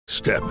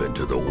Step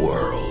into the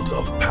world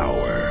of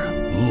power,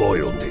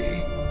 loyalty,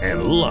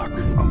 and luck.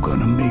 I'm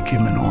gonna make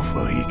him an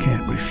offer he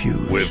can't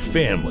refuse. With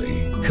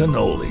family,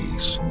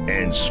 cannolis,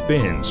 and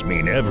spins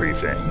mean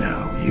everything.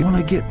 Now, you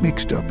wanna get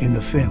mixed up in the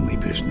family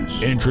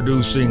business.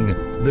 Introducing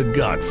The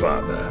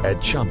Godfather at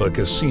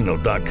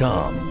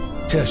ChumbaCasino.com.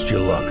 Test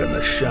your luck in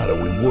the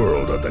shadowy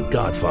world of The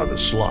Godfather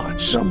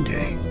slot.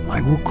 Someday,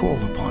 I will call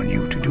upon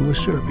you to do a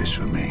service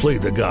for me. Play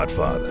The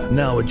Godfather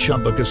now at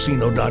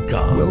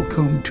ChumbaCasino.com.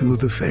 Welcome to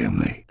the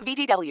family.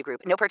 VGW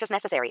Group. No purchase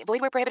necessary. Void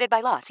where prohibited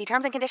by law. See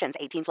terms and conditions.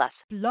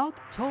 18+. Blog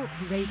Talk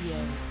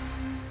Radio.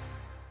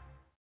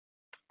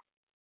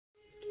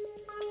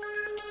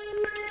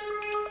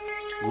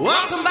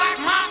 Welcome back,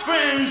 my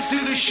friends, to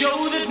the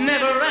show that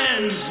never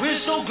ends.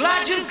 We're so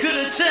glad you could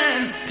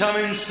attend. Come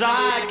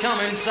inside, come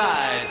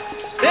inside.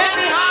 There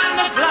behind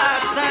the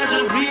glass stands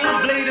a real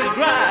blade of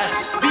grass.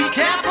 Be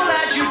careful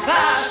as you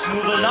pass.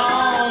 Move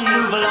along,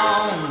 move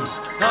along.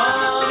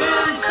 Come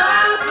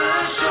inside, the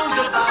show's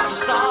about to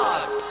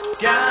start.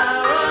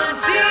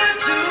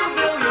 Guaranteed to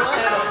blow your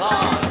head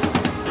apart.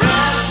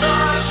 Rest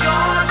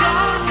assured,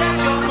 don't get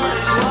your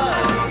money's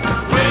worth.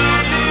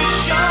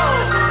 Greatest show,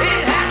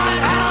 it has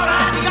all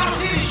right. You gotta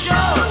see the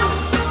show.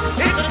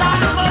 It's a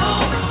dynamo.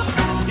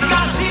 You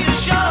gotta see the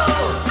show.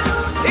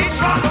 It's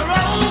rock and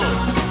roll.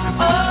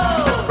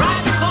 Oh,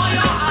 right before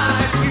your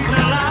eyes, people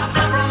laugh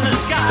up from the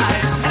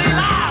sky, and he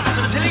laughs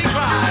until he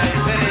cries,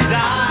 then he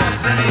dies,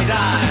 then he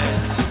dies.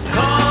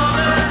 Come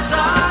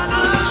inside,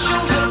 the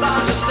show's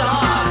about to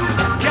start.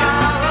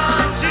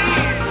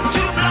 Guaranteed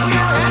to blow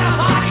your head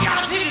apart. You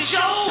gotta see the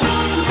show.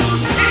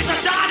 It's a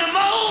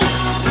dynamo.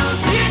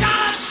 You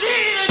gotta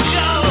see the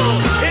show.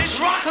 It's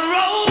rock and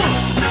roll.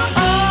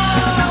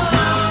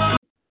 Oh.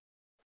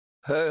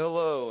 Hey,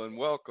 hello, and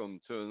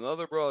welcome to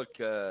another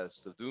broadcast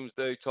of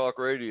Doomsday Talk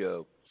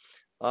Radio.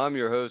 I'm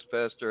your host,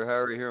 Pastor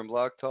Harry, here in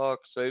Blog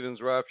Talk,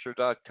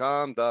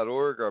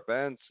 satansrapture.com.org, our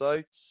band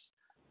sites.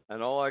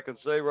 And all I can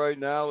say right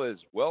now is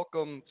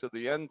welcome to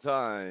the end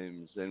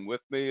times. And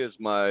with me is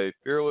my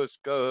fearless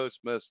co-host,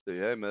 Misty.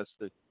 Hey,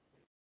 Misty.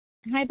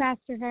 Hi,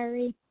 Pastor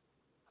Harry.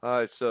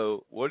 Hi.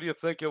 So, what do you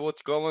think of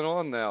what's going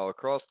on now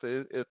across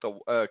the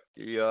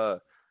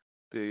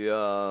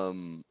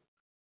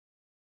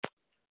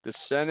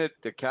Senate,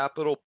 the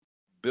Capitol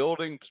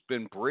building's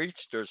been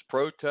breached. There's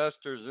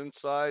protesters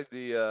inside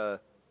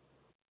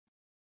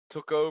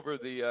took over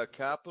the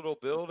Capitol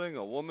building.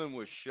 A woman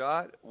was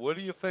shot. What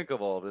do you think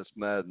of all this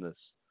madness?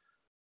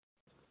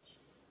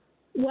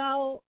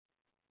 Well,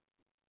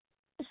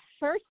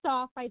 first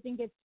off, I think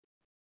it's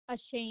a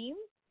shame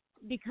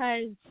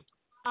because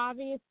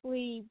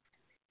obviously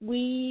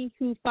we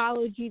who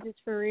follow Jesus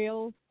for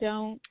real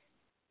don't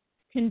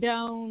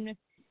condone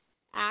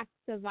acts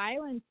of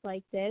violence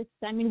like this.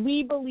 I mean,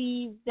 we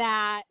believe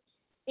that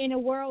in a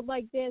world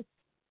like this,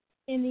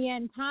 in the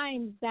end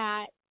times,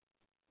 that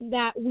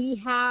we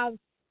have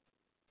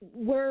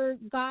where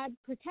God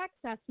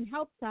protects us and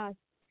helps us,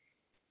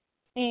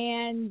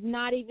 and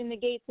not even the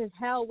gates of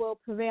hell will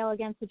prevail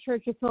against the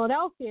Church of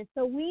Philadelphia.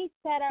 So we're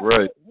set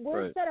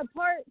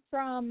apart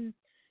from,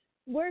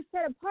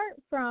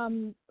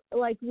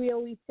 like we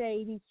always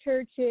say, these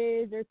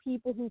churches or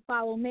people who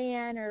follow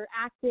man or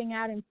acting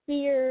out in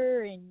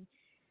fear and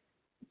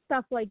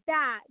stuff like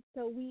that.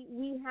 So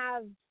we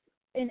have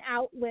an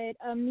outlet,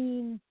 a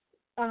means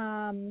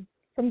from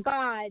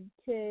God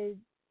to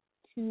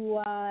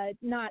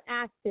not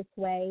act this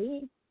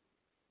way,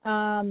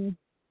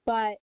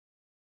 but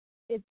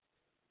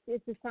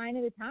it's a sign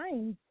of the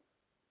times.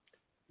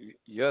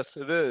 Yes,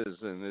 it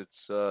is, and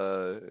it's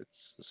a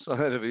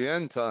sign of the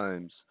end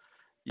times.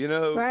 You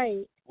know,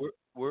 right?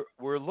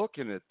 We're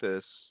looking at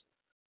this,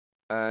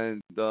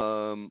 and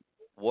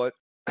what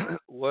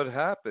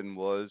happened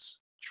was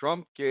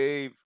Trump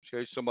gave. In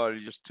case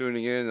somebody just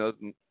tuning in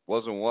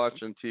wasn't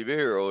watching TV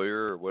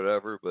earlier or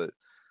whatever, but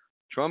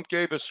Trump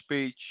gave a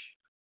speech.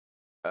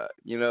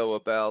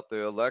 About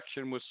the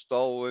election was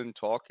stolen,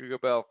 talking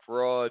about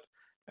fraud,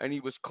 and he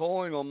was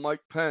calling on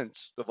Mike Pence,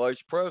 the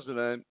vice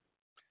president,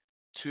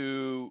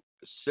 to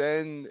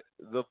send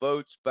the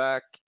votes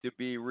back to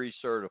be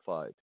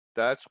recertified.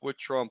 That's what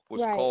Trump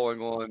was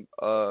calling on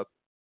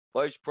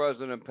Vice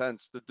President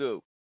Pence to do.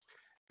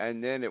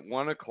 And then at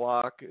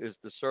 1:00 is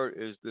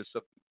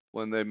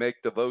when they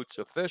make the votes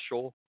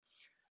official,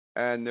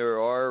 and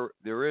there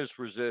is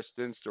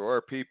resistance. There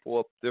are people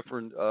of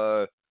different.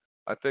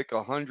 I think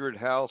 100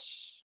 House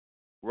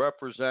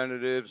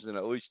representatives and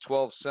at least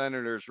 12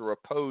 senators are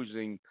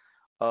opposing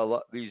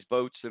these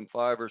votes in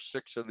 5 or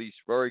 6 of these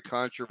very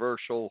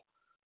controversial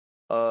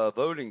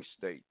voting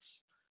states.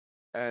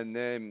 And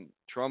then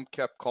Trump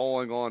kept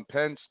calling on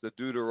Pence to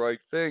do the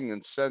right thing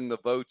and send the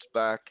votes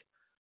back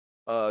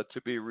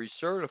to be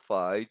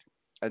recertified.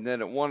 And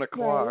then at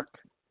 1:00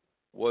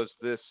 was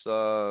this,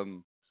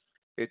 the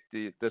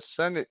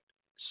Senate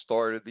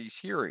started these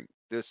hearings,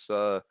 this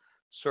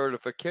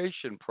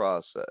certification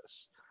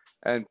process.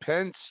 And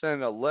Pence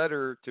sent a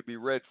letter to be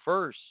read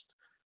first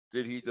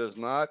that he does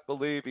not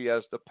believe he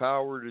has the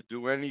power to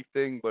do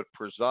anything but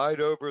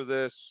preside over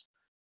this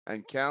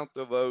and count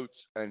the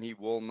votes, and he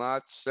will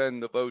not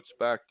send the votes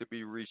back to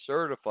be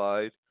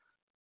recertified.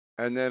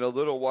 And then a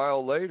little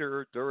while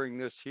later, during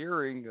this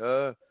hearing,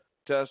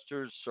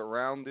 testers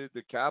surrounded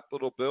the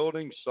Capitol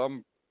building.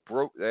 Some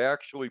broke. They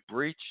actually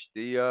breached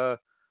the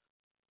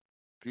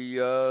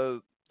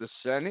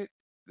Senate.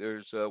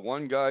 There's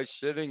one guy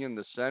sitting in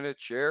the Senate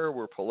chair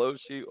where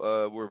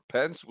where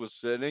Pence was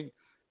sitting,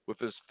 with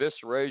his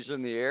fist raised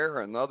in the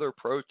air. Another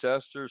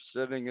protester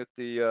sitting at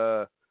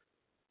the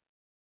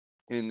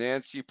in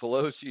Nancy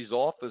Pelosi's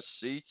office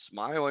seat,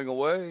 smiling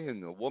away,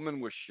 and the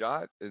woman was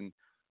shot. And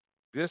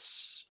this,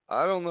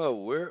 I don't know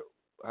where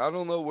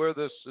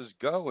this is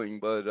going,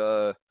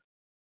 but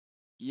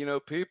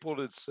people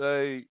that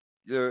say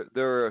there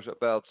are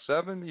about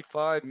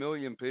 75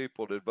 million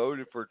people that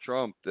voted for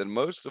Trump, and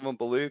most of them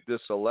believe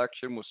this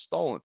election was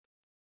stolen.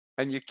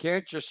 And you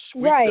can't just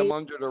sweep them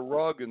under the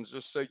rug and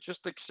just say,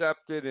 just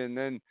accept it. And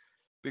then,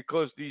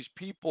 because these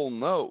people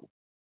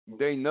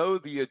they know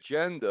the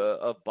agenda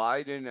of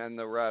Biden and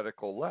the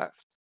radical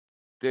left.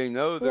 They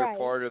know they're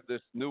part of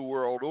this new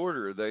world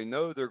order. They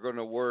know they're going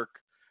to work,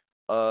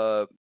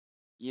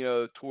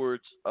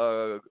 towards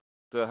to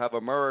have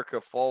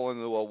America fall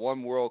into a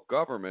one world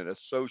government, a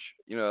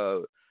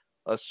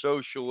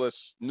socialist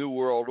new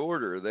world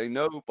order. They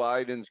know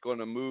Biden's going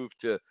to move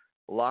to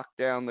lock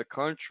down the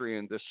country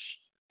and to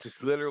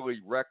literally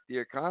wreck the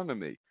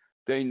economy.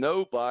 They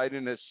know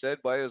Biden has said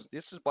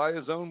this is by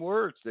his own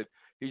words, that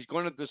he's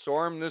going to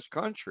disarm this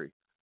country.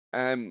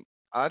 And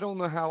I don't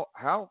know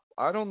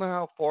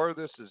how far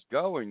this is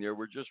going. There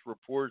were just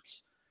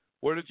reports.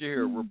 What did you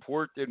hear?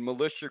 Report that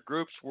militia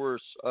groups were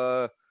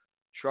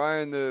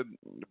trying to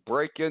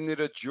break into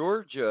the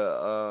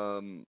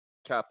Georgia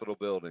Capitol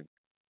building.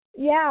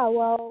 Yeah,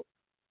 well,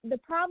 the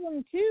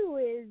problem too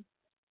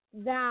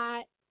is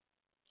that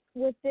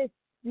with this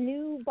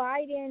new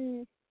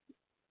Biden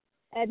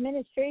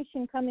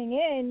administration coming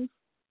in,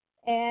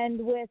 and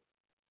with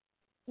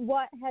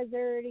what has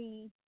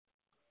already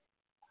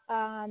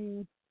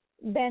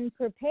been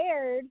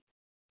prepared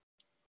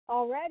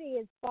already,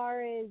 as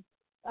far as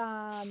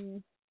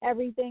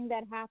everything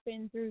that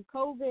happened through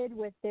COVID,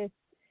 with this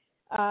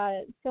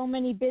so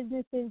many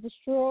businesses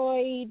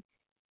destroyed,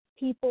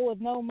 people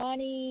with no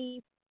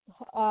money,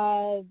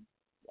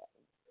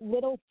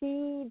 little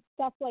food,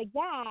 stuff like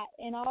that,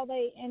 and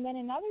then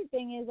another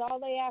thing is all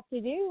they have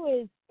to do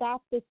is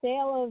stop the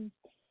sale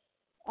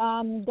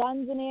of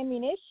guns and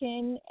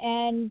ammunition,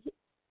 and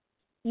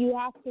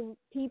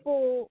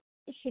people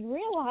should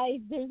realize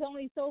there's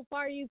only so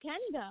far you can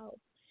go,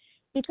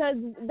 because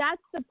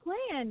that's the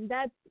plan.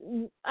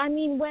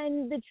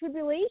 When the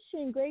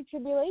great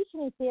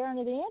tribulation is here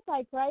under the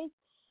Antichrist,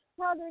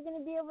 how they're going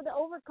to be able to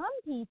overcome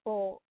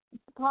people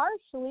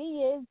partially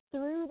is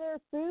through their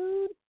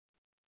food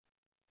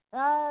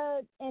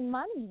and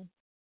money.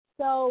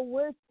 So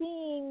we're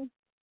seeing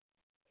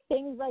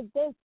things like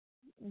this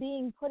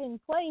being put in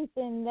place,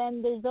 and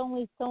then there's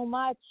only so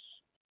much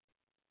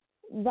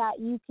that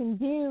you can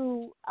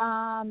do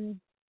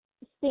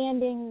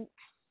standing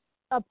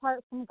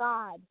apart from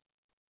God.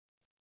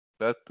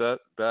 That's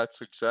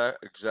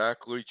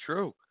exactly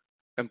true.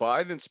 And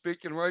Biden's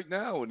speaking right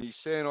now, and he's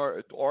saying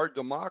our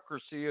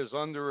democracy is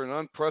under an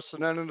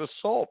unprecedented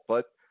assault.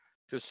 But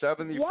to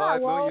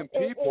 75 million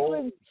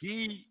people,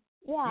 he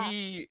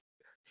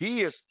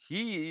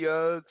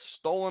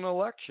stole an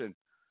election.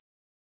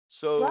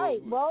 So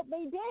right. Well,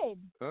 they did.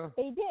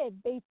 They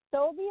did. They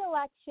stole the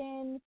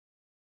election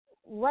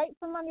right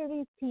from under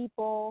these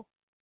people,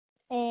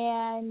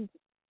 and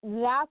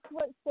that's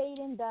what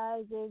Satan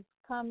does: is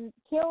come,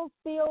 kills,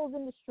 steals,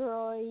 and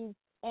destroys.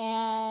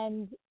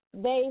 And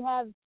they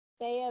have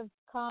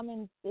come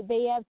and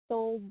they have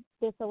stole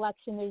this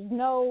election. There's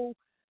no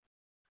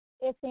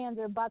ifs, ands,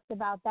 or buts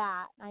about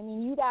that. I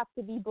mean, you'd have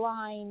to be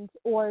blind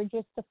or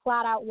just a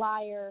flat out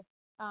liar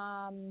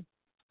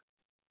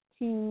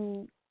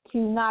to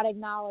not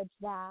acknowledge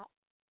that.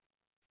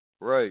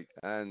 Right,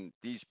 and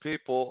these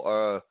people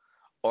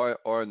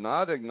are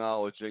not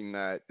acknowledging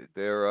that.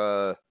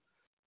 They're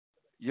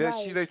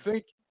right. See, they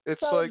think it's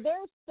so like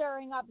they're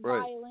stirring up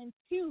violence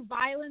too.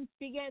 Violence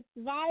begets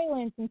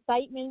violence.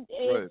 Incitement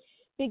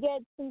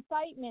begets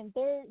incitement.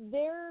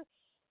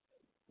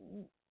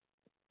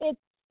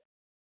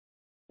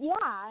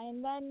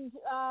 And then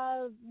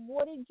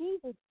what did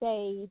Jesus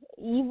say?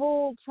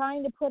 Evil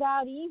trying to put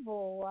out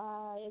evil.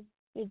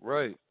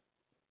 Right. It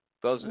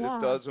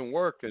doesn't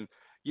work. And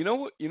you know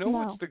what?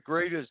 What's the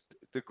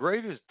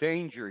greatest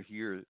danger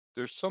here?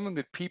 There's something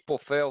that people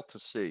fail to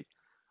see.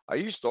 I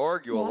used to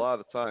argue a lot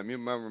of time. You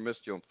remember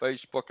Misty on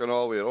Facebook and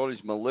all. We had all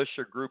these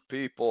militia group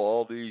people,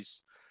 all these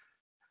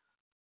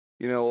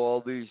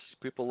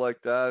people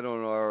like that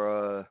on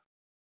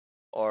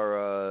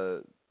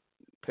our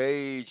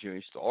page, and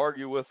used to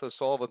argue with us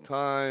all the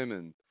time.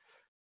 And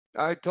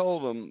I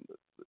told them,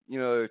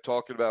 they're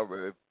talking about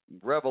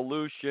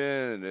revolution,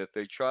 and if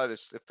they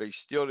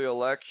steal the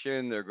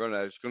election, there's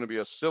going to be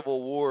a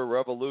civil war,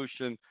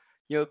 revolution.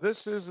 This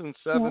isn't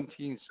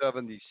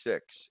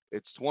 1776.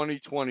 It's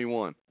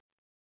 2021.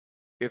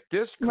 If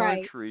this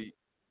country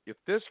if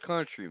this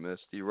country,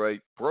 Misty,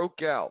 right,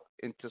 broke out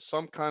into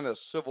some kind of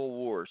civil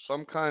war,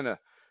 some kind of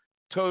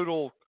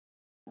total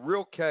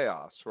real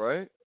chaos,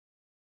 right?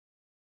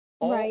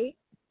 All Right.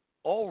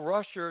 all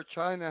Russia or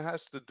China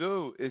has to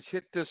do is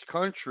hit this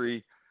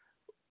country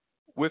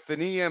with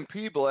an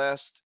EMP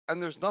blast,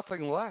 and there's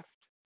nothing left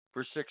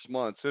for 6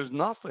 months. There's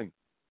nothing.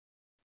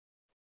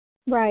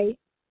 Right.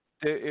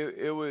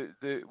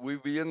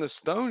 We'd be in the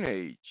Stone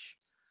Age.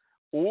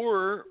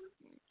 Or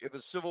if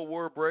a civil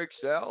war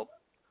breaks out,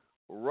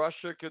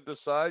 Russia could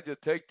decide to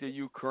take the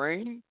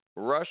Ukraine.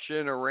 Russia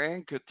and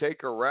Iran could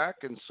take Iraq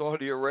and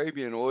Saudi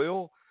Arabian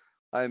oil.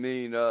 I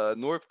mean,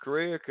 North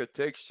Korea could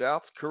take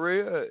South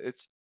Korea.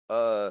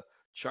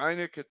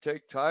 China could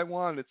take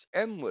Taiwan. It's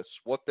endless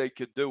what they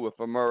could do if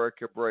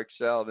America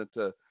breaks out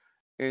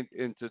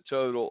into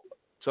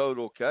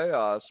total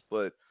chaos.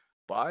 But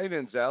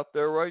Biden's out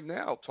there right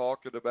now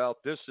talking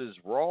about this is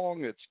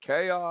wrong. It's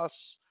chaos.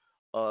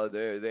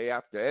 They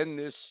have to end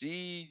this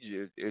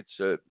siege.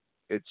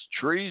 It's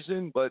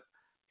treason. But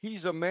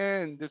he's a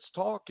man that's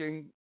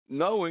talking,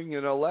 knowing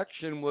an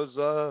election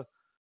was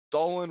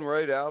stolen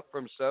right out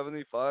from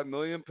 75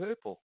 million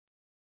people.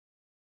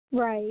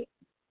 Right.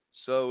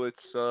 So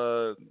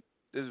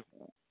it's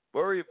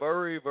very,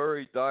 very,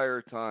 very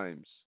dire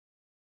times.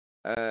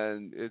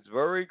 And it's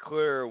very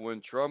clear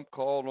when Trump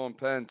called on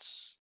Pence,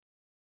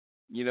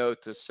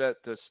 to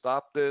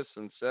stop this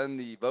and send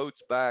the votes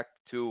back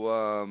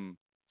to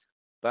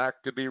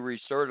be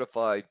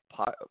recertified.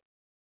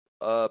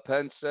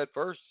 Pence said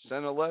first,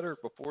 send a letter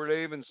before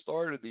they even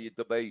started the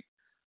debate.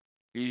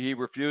 He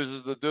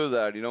refuses to do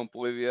that. He don't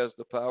believe he has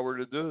the power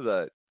to do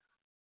that.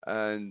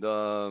 And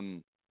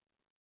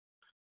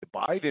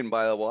Biden,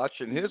 by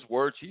watching his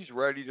words, he's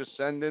ready to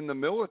send in the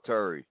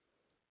military.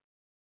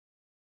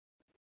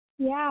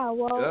 Yeah,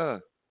 well, Yeah.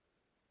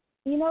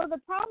 The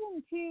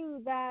problem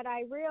too that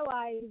I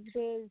realized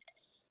is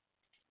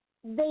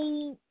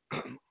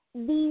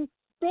these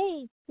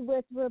states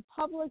with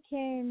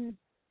Republican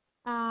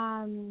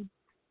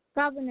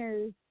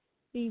governors,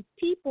 these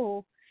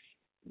people,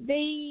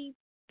 they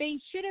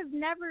should have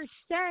never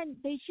sent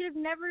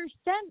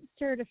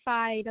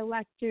certified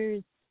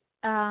electors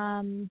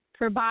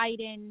for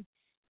Biden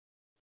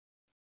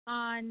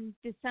on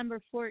December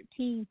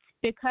 14th,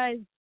 because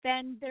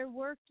then they're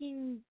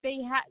working.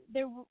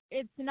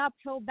 It's an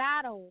uphill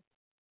battle.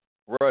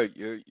 Right,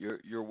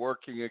 you're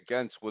working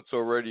against what's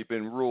already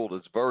been ruled.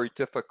 It's very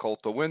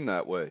difficult to win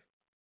that way.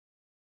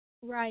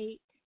 Right.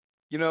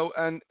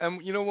 And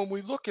when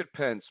we look at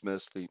Pence,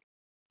 Misty,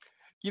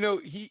 he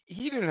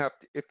didn't have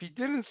to. If he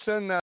didn't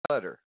send that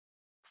letter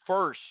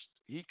first,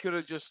 he could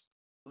have just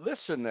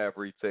listened to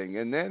everything,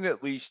 and then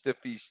at least if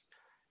he's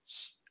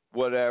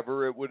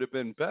whatever, it would have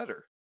been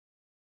better.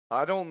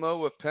 I don't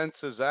know if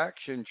Pence's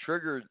action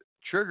triggered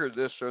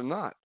this or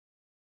not,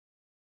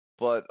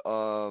 but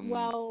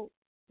well,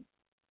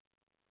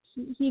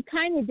 he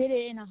kind of did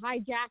it in a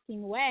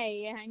hijacking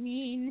way. I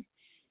mean,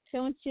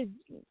 don't just.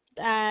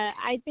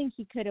 I think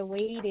he could have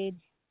waited.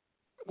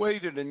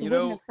 And you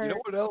know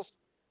what else?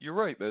 You're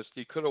right, Misty.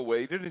 He could have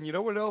waited, and you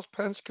know what else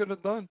Pence could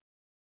have done?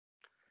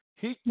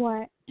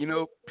 What?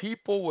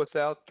 People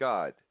without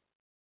God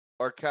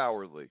are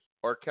cowardly,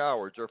 are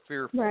cowards, are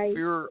fearful. Right.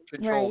 Fear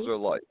controls their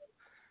life.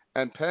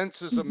 And Pence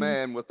is a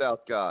man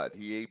without God.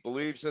 He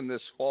believes in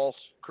this false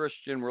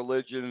Christian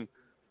religion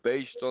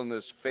based on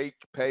this fake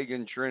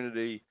pagan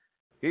trinity.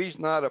 He's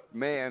not a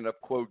man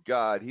of, quote,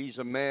 God. He's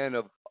a man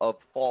of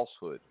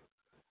falsehood.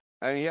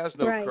 And he has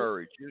no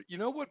courage. You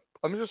know what?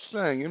 I'm just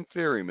saying, in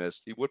theory,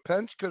 Misty, what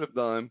Pence could have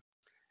done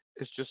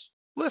is just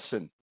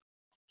listen,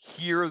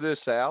 hear this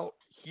out.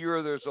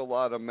 Here there's a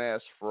lot of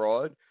mass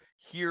fraud.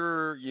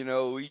 Here,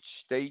 each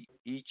state,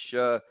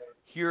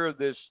 hear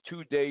this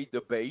 2-day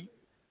debate.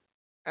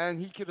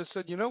 And he could have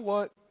said, you know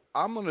what?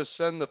 I'm going to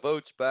send the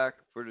votes back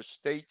for the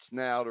states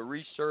now to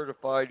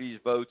recertify these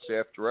votes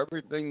after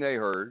everything they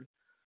heard.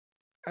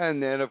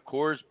 And then, of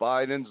course,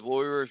 Biden's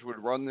lawyers would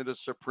run to the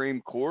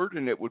Supreme Court,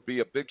 and it would be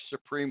a big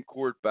Supreme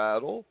Court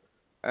battle.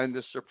 And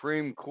the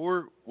Supreme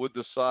Court would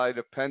decide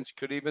if Pence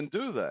could even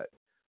do that.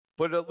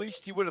 But at least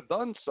he would have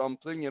done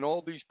something, and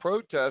all these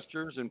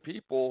protesters and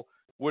people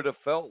would have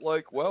felt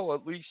like, well,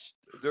 at least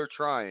they're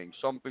trying.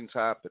 Something's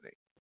happening.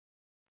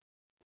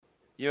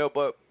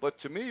 But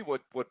to me,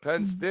 what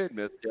Pence did,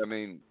 to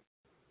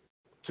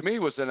me,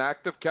 was an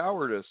act of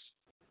cowardice.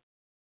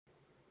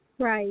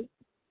 Right.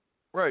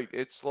 Right.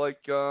 It's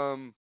like a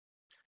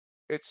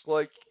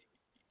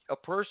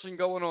person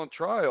going on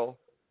trial,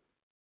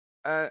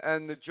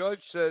 and the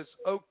judge says,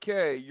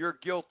 "Okay, you're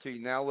guilty.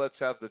 Now let's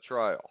have the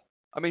trial."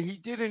 I mean, he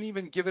didn't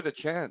even give it a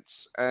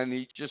chance, and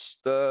he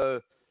just,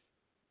 to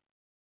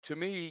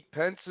me,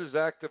 Pence's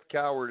act of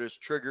cowardice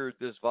triggered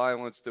this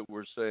violence that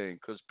we're seeing,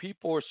 because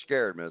people are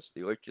scared,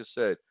 Misty. Like you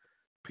said,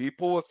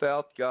 people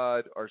without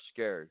God are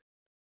scared,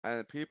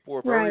 and people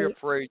are very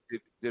afraid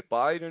that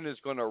Biden is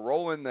going to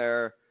roll in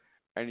there,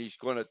 and he's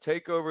going to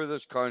take over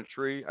this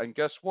country, and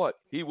guess what?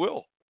 He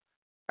will.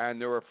 And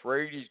they're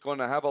afraid he's going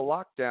to have a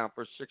lockdown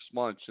for 6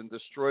 months and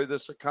destroy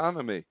this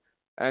economy,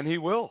 and he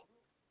will.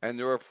 and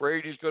they're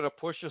afraid he's going to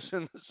push us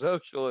into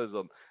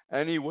socialism,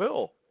 and he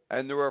will.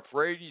 And they're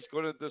afraid he's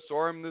going to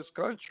disarm this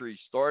country,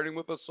 starting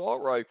with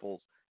assault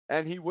rifles,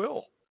 and he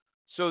will.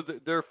 So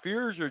their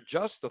fears are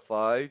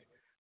justified,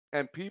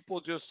 and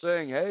people just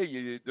saying,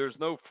 "Hey, there's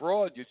no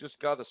fraud. You just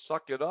got to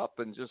suck it up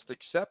and just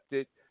accept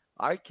it."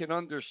 I can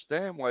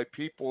understand why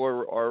people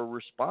are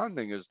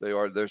responding as they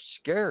are. They're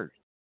scared.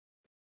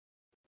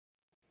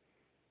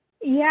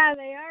 Yeah,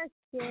 they are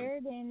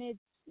scared, and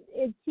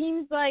it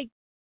seems like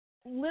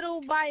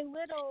little by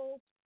little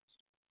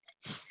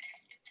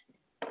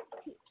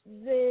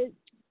the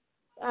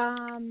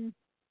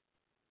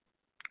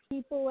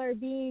people are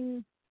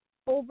being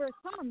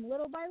overcome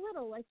little by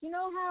little. Like, you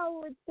know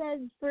how it says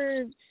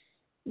for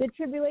the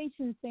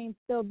tribulation saints,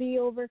 they'll be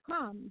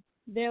overcome.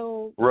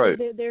 They'll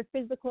their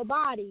physical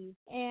bodies,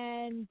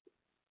 and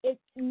it's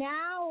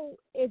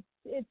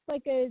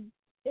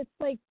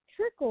like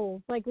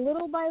trickles, like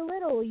little by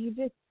little. You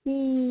just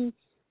see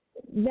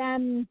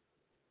them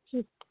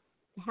just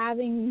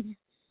having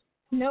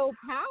no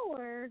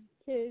power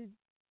to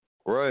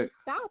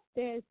stop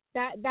this.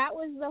 That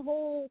was the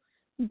whole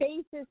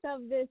basis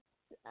of this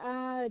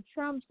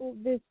Trump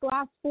this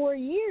last 4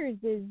 years,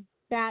 is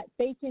that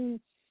they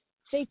can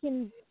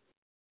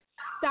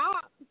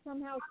stop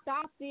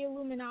the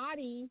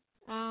Illuminati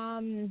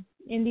in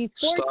these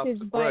forces,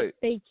 but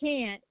they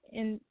can't,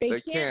 and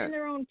they can't in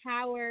their own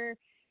power,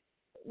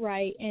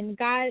 right? And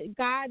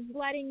God's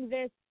letting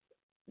this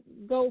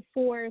go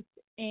forth,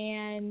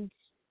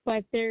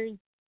 but there's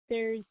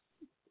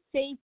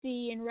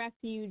safety and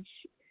refuge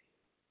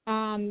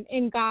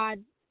in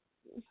God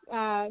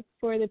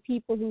for the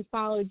people who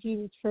follow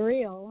Jesus for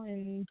real,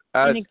 and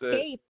an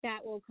escape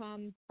that will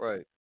come.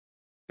 Right.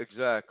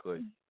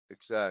 Exactly.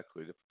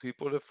 The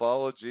people that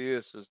follow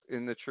Jesus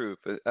in the truth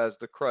as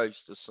the Christ,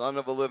 the Son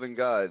of a living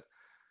God,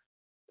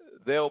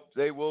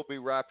 they will be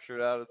raptured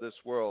out of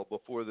this world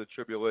before the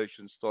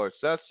tribulation starts.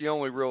 That's the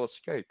only real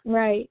escape.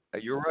 Right.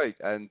 You're right.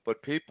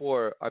 But people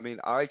are. I mean,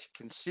 I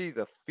can see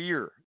the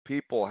fear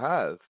people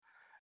have,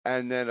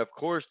 and then of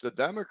course the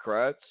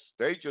Democrats,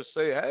 they just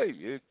say,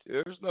 "Hey,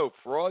 there's no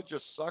fraud.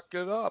 Just suck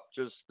it up.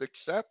 Just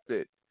accept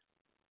it."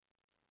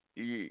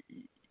 You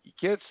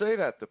can't say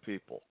that to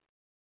people.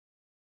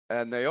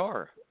 And they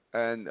are,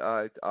 and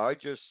I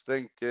just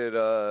think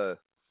that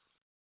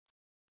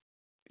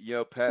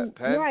Pence,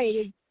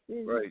 right,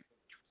 right?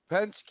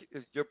 Pence,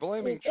 you're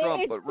blaming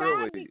Trump, but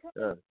really,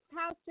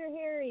 Pastor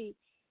Harry,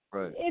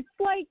 right? It's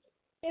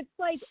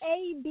like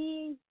A,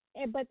 B,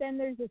 but then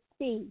there's a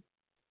C.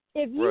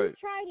 If you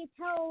try to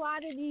tell a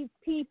lot of these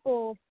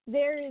people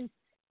there is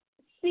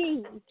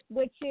C,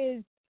 which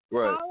is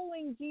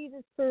following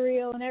Jesus for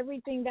real and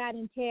everything that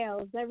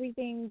entails,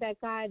 everything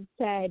that God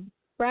said,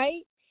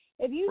 right?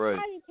 If you try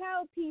to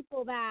tell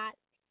people that,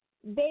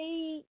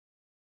 they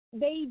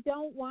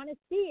don't want to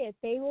see it.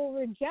 They will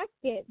reject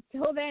it.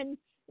 So then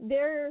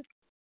they're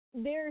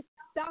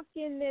stuck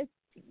in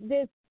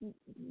this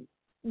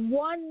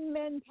one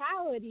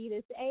mentality,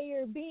 this A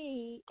or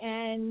B,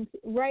 and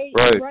right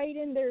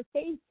in their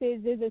faces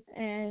is it,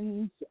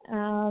 and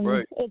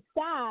it's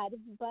sad,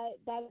 but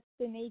that's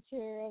the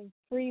nature of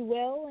free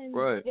will and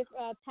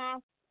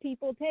paths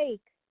people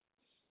take.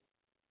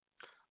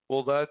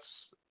 Well, that's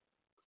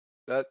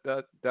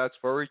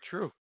very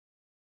true.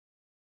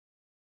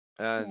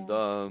 And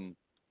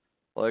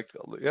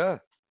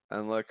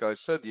and like I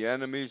said, the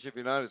enemies of the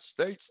United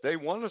States, they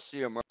want to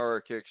see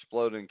America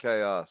explode in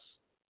chaos,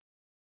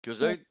 because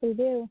they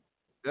do.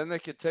 Then they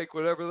could take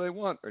whatever they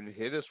want and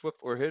hit us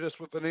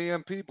with an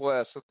EMP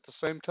blast at the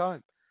same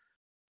time.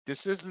 This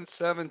isn't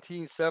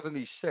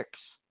 1776.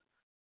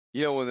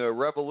 When the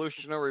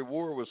Revolutionary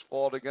War was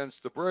fought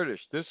against the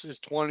British. This is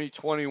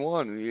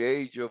 2021, the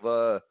age of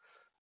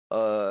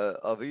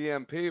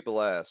EMP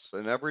blasts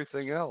and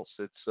everything else.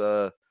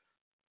 It's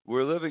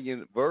we're living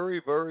in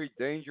very, very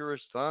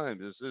dangerous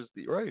times. This is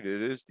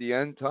it is the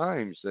end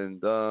times,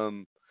 and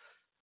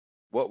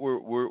what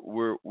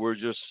we're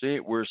just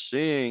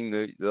seeing,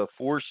 the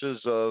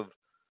forces of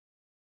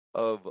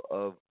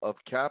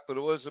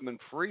capitalism and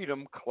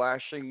freedom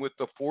clashing with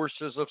the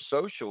forces of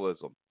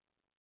socialism.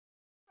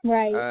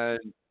 Right.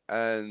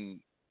 And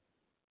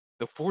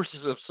the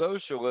forces of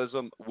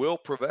socialism will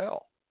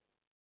prevail,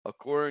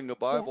 according to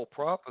Bible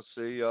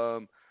prophecy.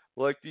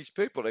 Like these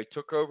people, they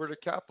took over the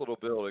Capitol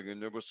building, and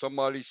there was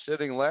somebody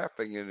sitting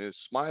laughing and is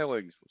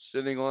smiling,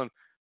 sitting on,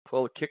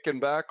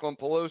 kicking back on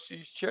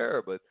Pelosi's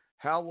chair. But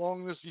how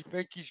long does he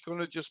think he's going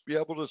to just be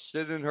able to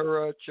sit in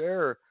her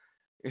chair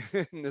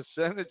in the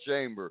Senate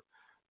chamber?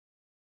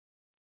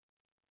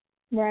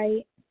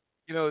 Right.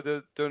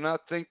 They're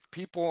not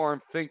people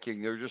aren't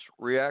thinking; they're just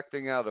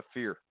reacting out of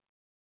fear.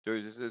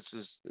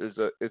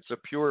 It's a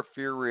pure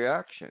fear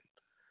reaction,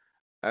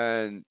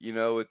 and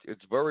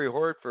it's very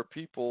hard for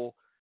people.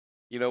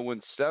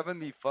 When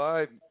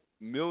 75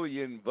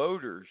 million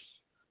voters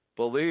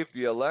believe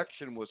the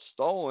election was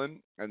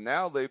stolen, and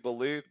now they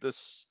believe this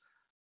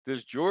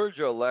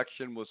Georgia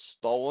election was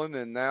stolen,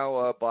 and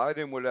now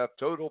Biden would have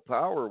total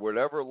power.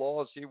 Whatever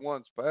laws he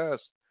wants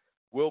passed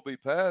will be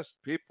passed.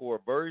 People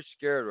are very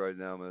scared right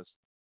now, miss.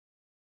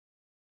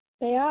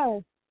 They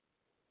are.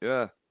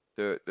 Yeah,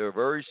 they're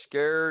very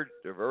scared.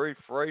 They're very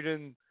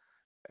frightened,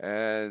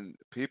 and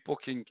these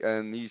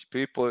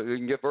people it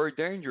can get very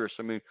dangerous.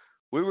 I mean,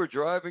 we were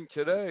driving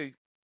today,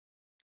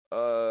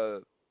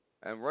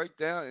 and right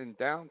down in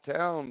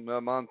downtown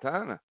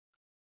Montana,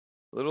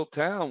 little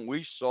town,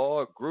 we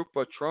saw a group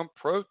of Trump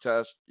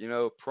protesters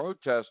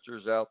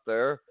out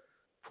there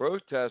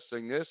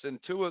protesting this, and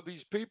two of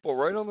these people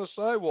right on the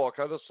sidewalk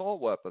had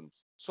assault weapons,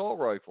 assault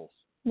rifles,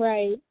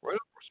 Right. right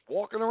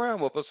walking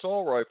around with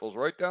assault rifles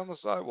right down the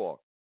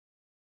sidewalk.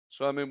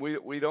 So I mean,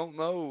 we don't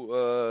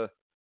know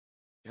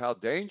how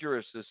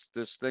dangerous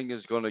this thing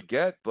is going to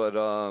get, but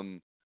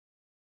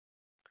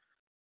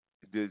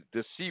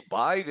to see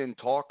Biden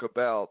talk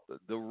about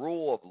the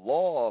rule of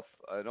law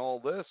and all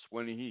this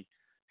when he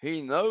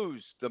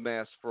knows the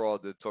mass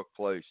fraud that took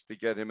place to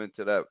get him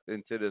into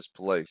this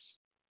place.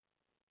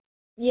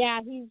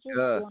 Yeah, he's just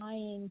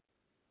lying.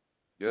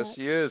 Yes,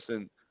 he is,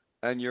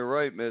 and you're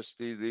right,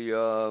 Misty.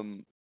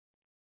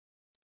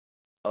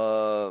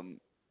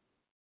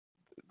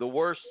 The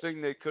worst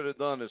thing they could have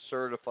done is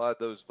certify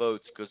those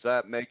votes, because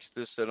that makes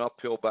this an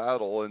uphill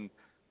battle. And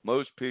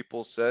most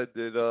people said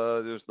that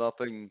there's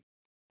nothing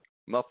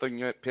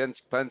that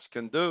Pence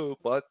can do.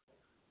 But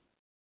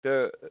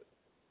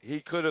he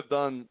could have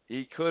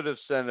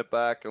sent it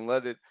back and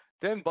let it.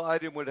 Then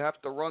Biden would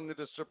have to run to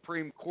the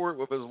Supreme Court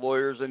with his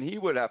lawyers, and he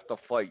would have to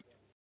fight.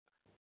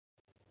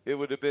 It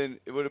would have been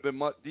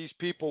much. These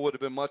people would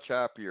have been much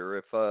happier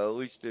if at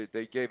least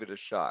they gave it a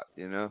shot.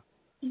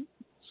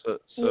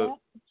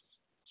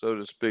 So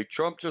to speak.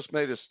 Trump just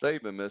made a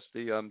statement,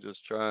 Misty. I'm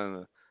just trying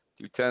to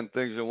do 10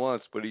 things at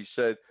once. But he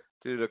said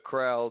to the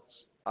crowds,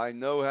 "I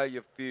know how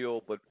you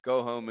feel, but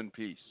go home in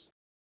peace."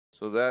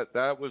 So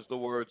that was the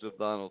words of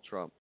Donald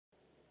Trump.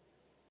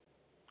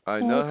 I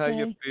know how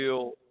you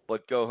feel,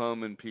 but go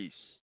home in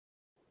peace.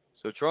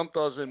 So Trump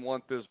doesn't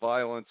want this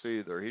violence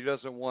either. He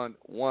doesn't want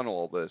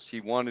all this. He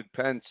wanted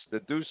Pence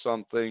to do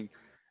something,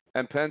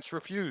 and Pence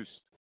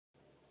refused.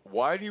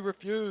 Why did he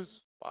refuse?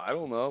 I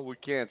don't know. We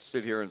can't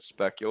sit here and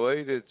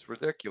speculate. It's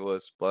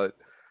ridiculous. But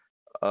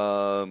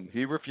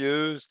he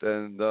refused,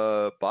 and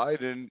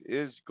Biden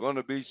is going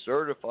to be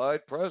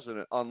certified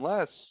president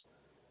unless,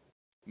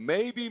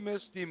 maybe,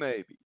 Misty,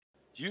 maybe.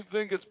 Do you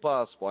think it's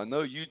possible? I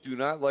know you do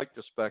not like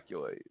to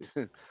speculate.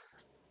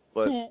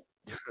 But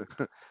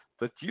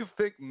but do you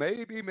think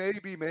maybe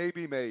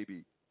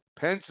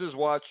Pence is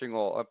watching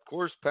all? Of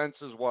course, Pence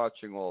is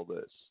watching all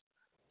this.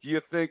 Do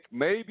you think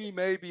maybe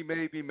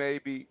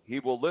he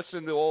will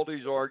listen to all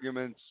these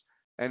arguments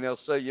and he'll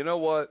say, you know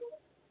what,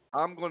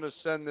 I'm going to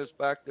send this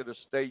back to the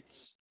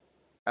states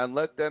and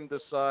let them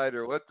decide,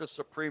 or let the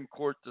Supreme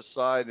Court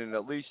decide, and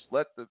at least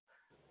let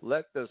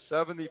the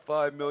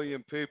 75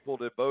 million people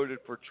that voted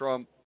for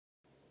Trump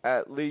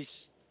at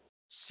least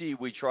see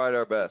we tried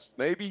our best.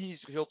 Maybe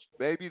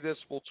maybe this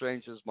will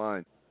change his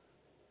mind.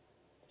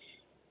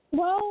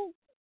 Well,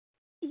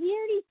 he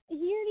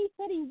already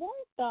said he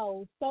won't,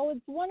 though. So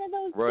it's one of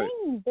those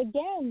things.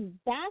 Again,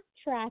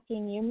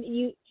 backtracking.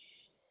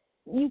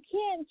 You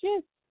can't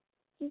just.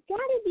 You got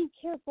to be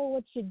careful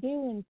what you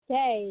do and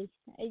say.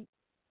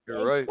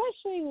 You're right.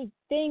 Especially with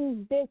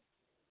things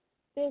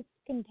this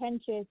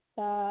contentious.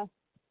 I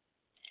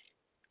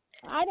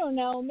don't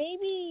know.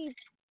 Maybe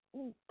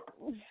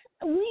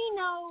we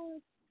know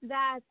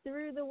that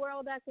through the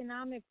World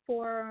Economic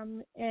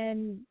Forum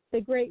and the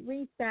Great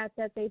Reset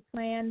that they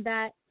planned,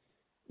 that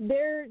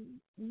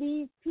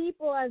these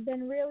people have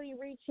been really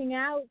reaching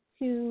out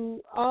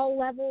to all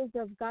levels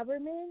of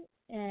government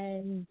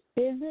and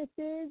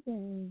businesses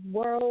and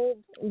world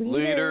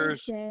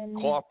leaders and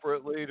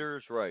corporate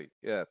leaders, right?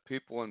 Yeah,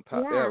 people in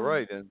power. Yeah,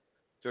 right. And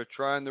they're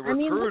trying to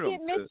recruit them. look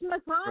at Mitch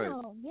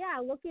McConnell. Right. Yeah,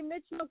 look at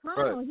Mitch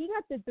McConnell. Right. He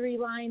got the 3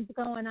 lines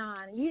going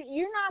on.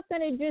 You're not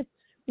going to just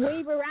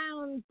wave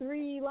around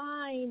 3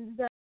 lines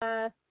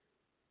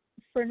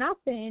for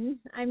nothing.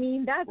 I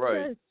mean, that's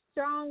a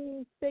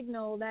strong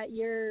signal that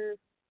you're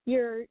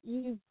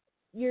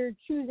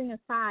choosing a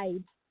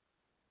side.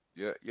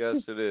 Yeah, yes,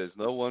 it is.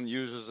 No one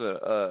uses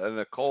an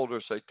occult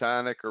or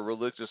satanic or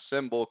religious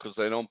symbol because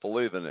they don't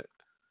believe in it.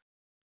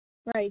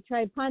 Right.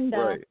 Try Punda.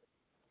 Right.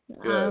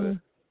 Yeah.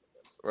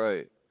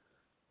 Right.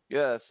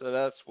 Yeah. So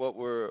that's what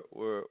we're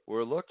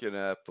looking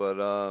at. But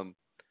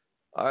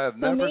I have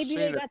never seen it. Maybe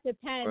they got the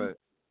Pence. Right.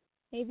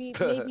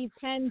 Maybe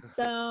Pence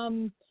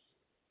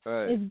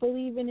is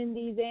believing in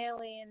these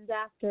aliens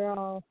after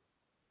all.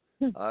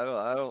 I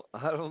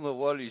don't know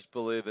what he's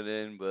believing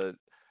in, but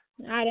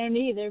I don't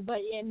either. But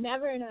you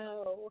never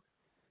know.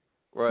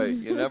 Right,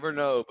 you never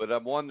know. But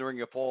I'm wondering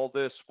if all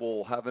this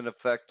will have an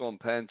effect on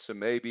Pence, and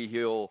maybe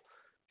he'll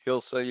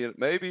say,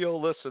 maybe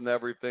he'll listen to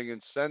everything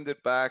and send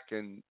it back,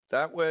 and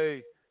that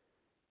way,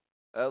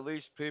 at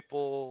least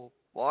people.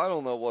 Well, I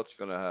don't know what's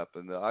going to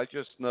happen. I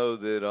just know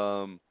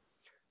that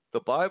the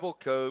Bible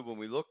code, when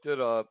we looked it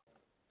up,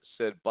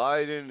 said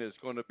Biden is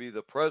going to be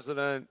the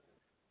president,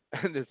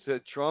 and it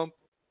said Trump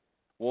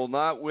will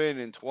not win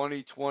in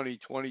 2020,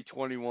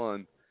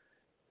 2021.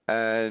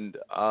 And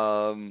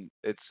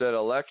it said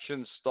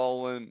elections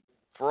stolen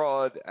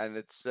fraud, and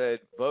it said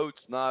votes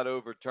not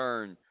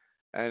overturned.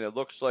 And it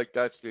looks like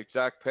that's the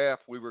exact path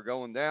we were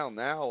going down.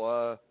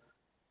 Now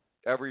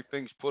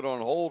everything's put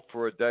on hold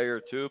for a day or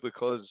two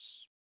because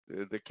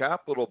the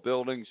Capitol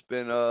building's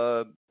been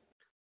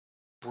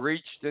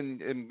breached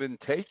and been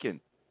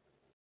taken.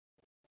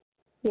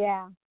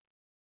 Yeah.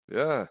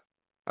 Yeah.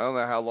 I don't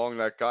know how long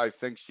that guy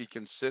thinks he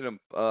can sit in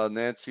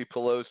Nancy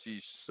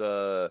Pelosi's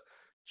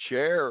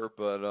chair,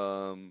 but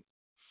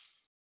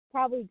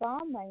Probably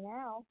gone by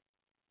now.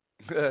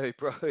 yeah, he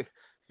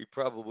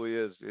probably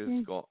is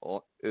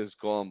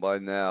gone by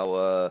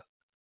now.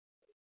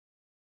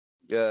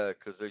 Yeah,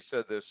 because they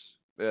said this.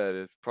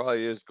 Yeah, it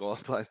probably is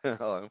gone by now.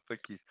 I don't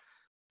think he's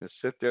gonna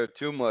sit there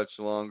too much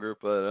longer.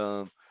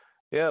 But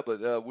yeah,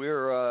 but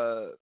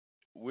we're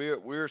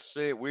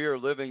seeing, we are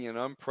living in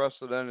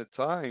unprecedented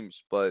times.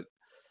 But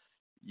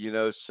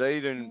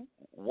Satan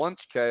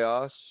wants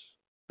chaos.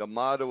 The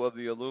motto of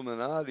the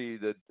Illuminati,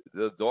 the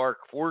dark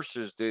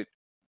forces that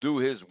do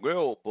his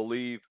will,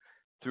 believe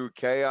through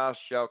chaos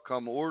shall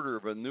come order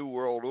of a new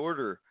world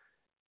order.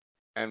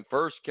 And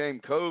first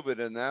came COVID,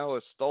 and now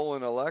a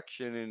stolen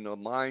election in the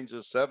minds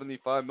of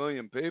 75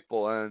 million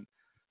people. And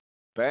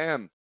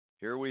bam,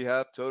 here we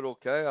have total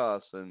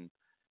chaos. And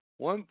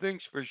one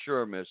thing's for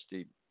sure,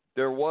 Misty,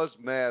 there was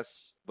mass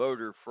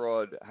voter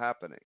fraud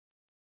happening.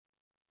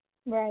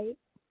 Right.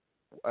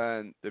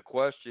 And the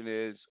question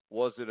is,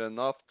 was it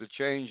enough to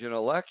change an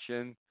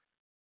election?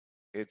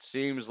 It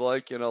seems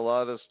like in a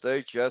lot of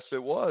states, yes,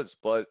 it was.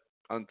 But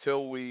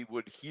until we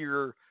would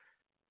hear,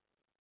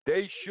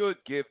 they should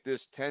give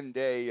this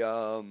 10-day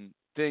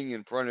thing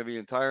in front of the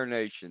entire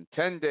nation,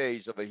 10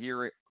 days of a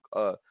hearing,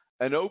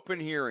 an open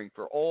hearing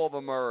for all of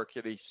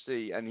America to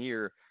see and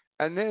hear.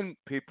 And then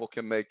people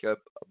can make a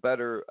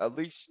better, at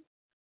least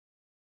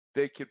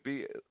they could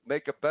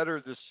make a better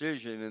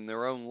decision in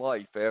their own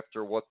life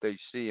after what they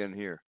see and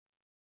hear.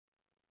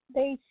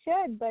 They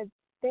should, but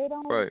they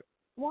don't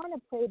want to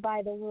play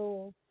by the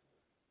rules,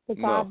 the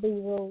godly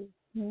rules.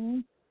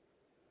 Mm-hmm.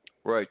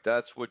 Right,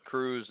 that's what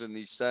Cruz and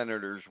these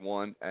senators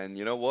want, and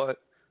you know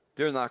what?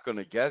 They're not going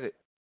to get it.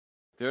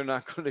 They're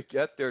not going to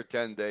get their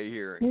 10-day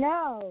hearing.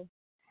 No.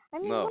 I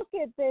mean, look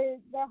at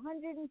the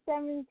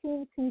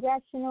 117th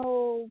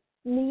congressional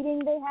meeting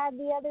they had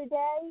the other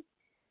day.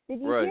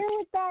 Did you hear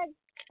what that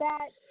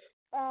guy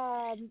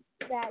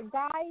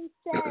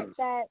said?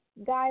 That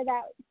guy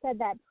that said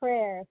that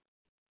prayer.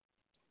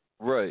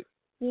 Right.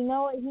 You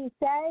know what he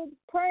said?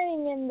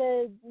 Praying in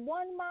the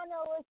one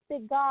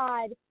monolithic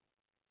God.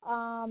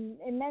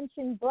 It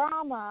mentioned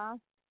Brahma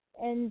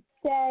and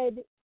said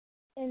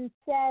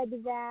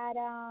that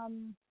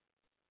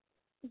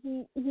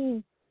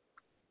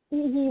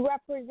he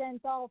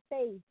represents all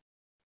faith.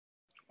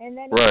 And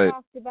then he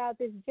talked about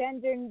this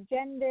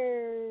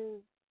gender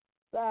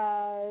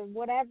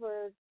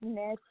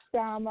whateverness,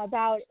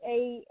 about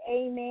a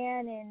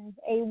man and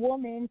a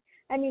woman.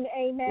 I mean,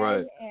 a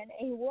man and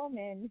a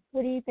woman.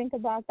 What do you think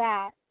about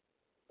that?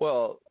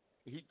 Well,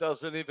 he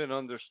doesn't even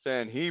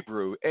understand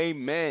Hebrew.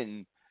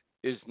 Amen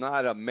is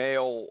not a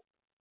male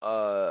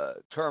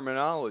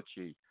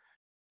terminology.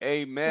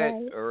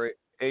 Amen or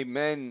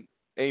amen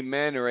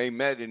or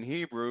amen in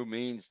Hebrew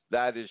means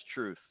that is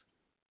truth.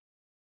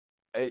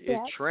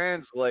 It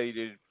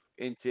translated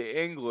into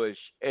English,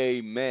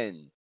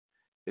 amen.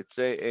 It's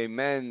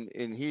amen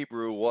in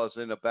Hebrew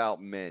wasn't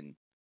about men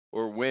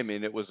or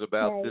women. It was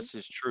about this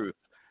is truth.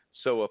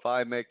 So if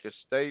I make a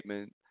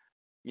statement,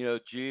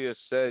 Jesus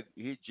said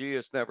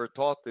Jesus never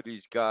taught that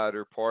he's God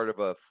or part of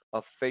a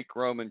fake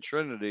Roman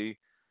Trinity.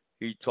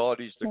 He taught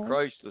he's the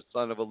Christ, the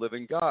Son of a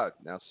living God.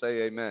 Now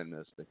say amen,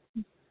 Misty.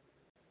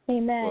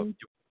 Amen. Well,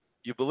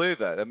 you believe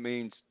that. It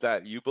means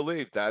that you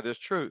believe that is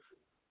truth.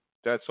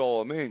 That's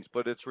all it means.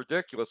 But it's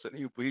ridiculous. And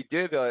he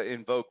did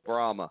invoke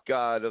Brahma,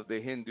 God of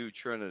the Hindu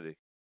Trinity.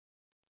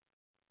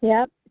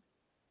 Yep.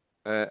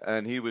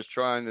 And he was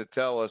trying to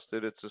tell us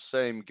that it's the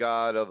same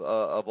God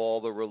of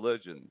all the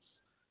religions.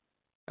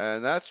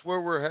 And that's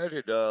where we're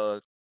headed.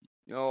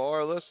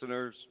 Our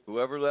listeners,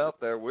 whoever's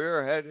out there,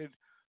 we're headed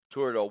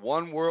toward a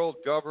one world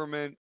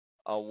government,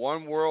 a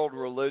one world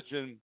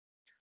religion,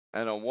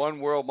 and a one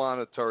world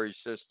monetary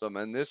system.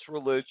 And this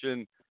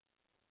religion,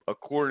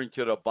 according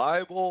to the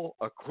Bible,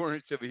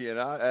 according to the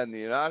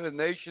United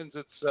Nations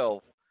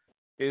itself,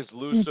 is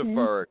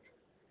Luciferic.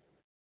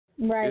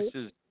 Right.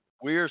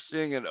 We are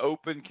seeing an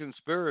open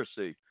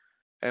conspiracy.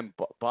 And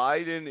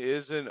Biden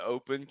is an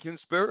open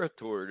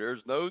conspirator.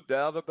 There's no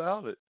doubt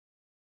about it.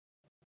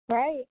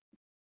 Right.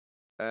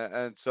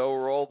 And so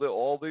are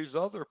all these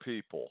other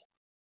people.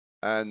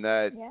 And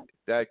that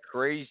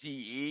crazy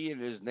E in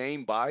his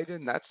name,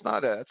 Biden, that's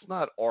not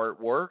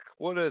artwork.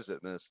 What is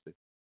it, Misty?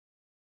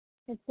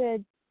 It's a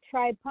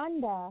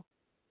tripunda.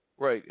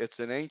 Right. It's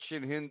an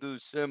ancient Hindu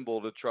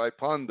symbol, the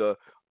tripunda,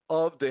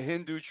 of the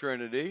Hindu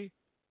Trinity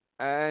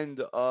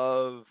and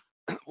of,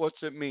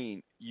 what's it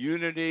mean?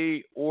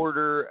 Unity,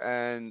 order,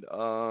 and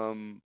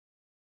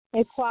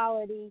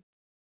equality.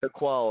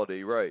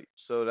 Equality, right.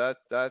 So that's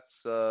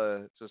it's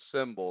a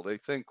symbol. They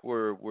think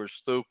we're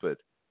stupid.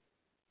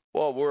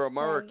 Well, we're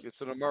American. Right.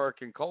 It's an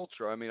American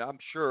culture. I mean, I'm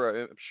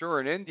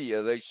sure in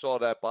India they saw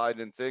that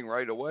Biden thing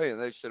right away,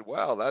 and they said,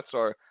 "Wow, that's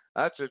a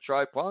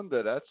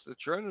tripunda. That's the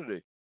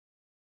Trinity."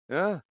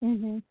 Yeah,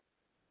 Mhm.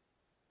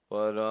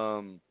 but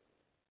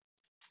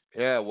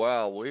yeah,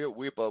 wow.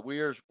 But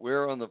we're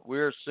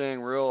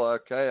seeing real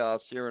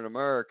chaos here in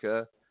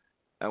America,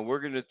 and we're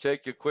going to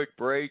take a quick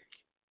break,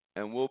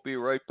 and we'll be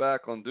right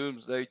back on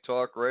Doomsday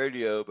Talk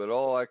Radio. But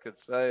all I could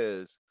say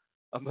is,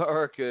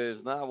 America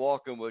is not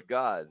walking with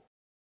God,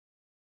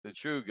 the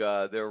true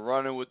God. They're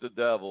running with the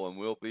devil, and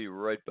we'll be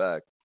right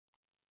back.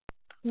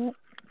 Yep.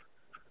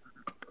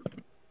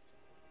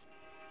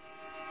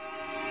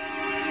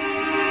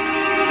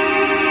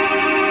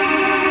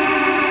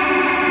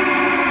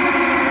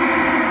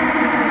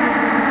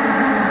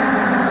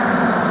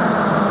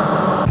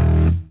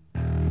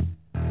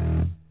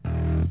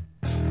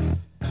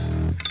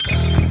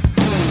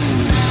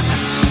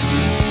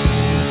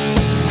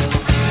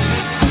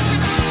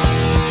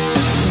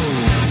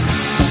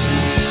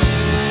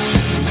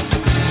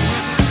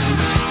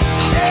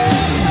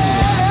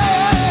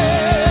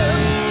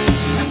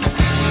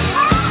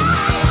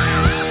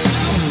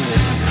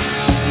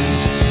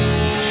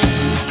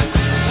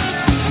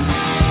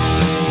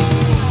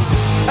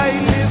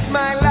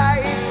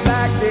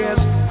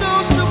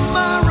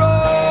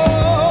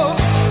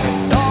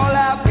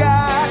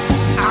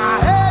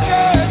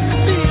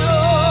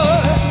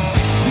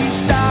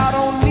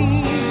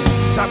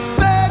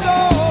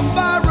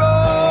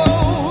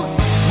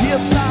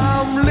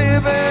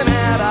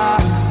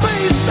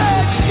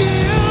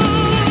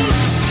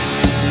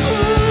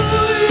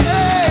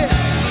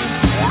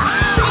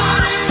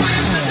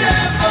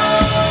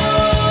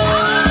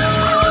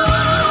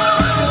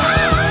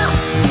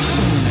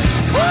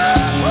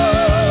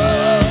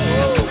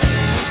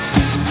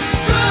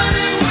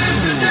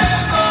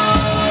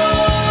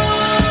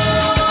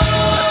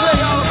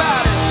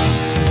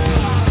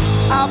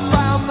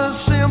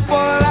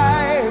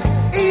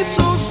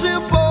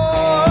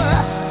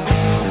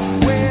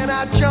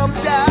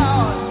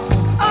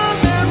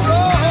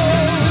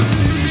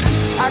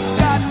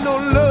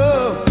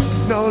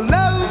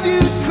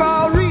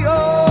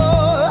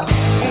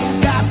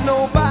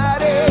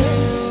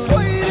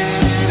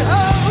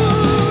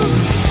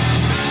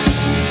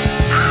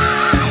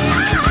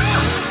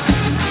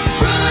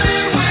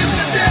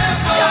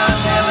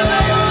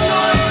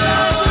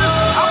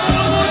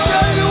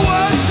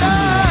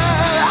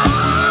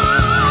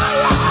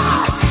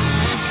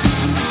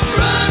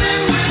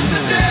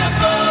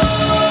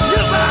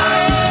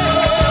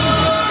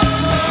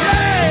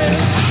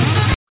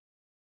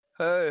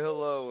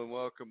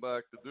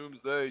 Back to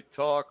Doomsday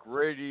Talk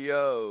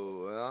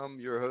Radio. I'm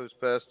your host,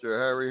 Pastor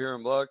Harry, here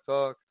in Blog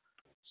Talk,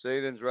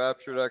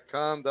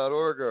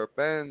 SatansRapture.com.org, our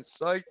band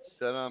sites,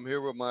 and I'm here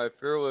with my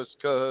fearless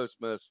co-host,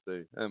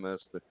 Misty. Hey,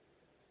 Misty.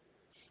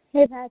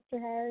 Hey, Pastor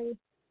Harry.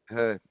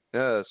 Hey,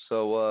 yeah.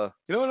 So,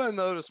 you know what I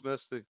noticed,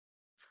 Misty?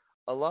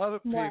 A lot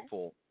of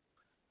people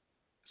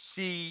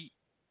see,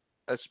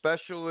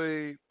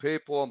 especially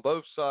people on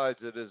both sides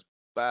of this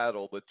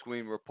battle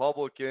between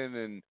Republican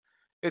and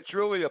it's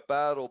really a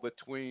battle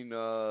between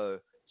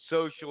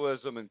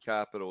socialism and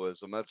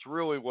capitalism. That's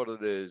really what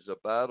it is, a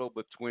battle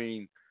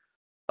between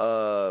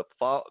our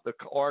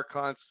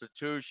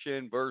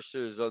Constitution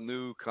versus a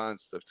new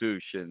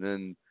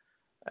Constitution.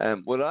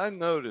 And what I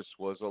noticed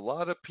was a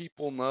lot of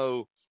people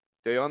know,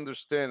 they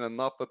understand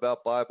enough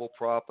about Bible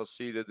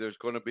prophecy that there's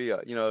going to be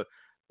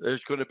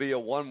there's going to be a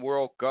one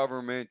world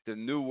government, the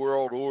new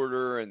world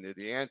order, and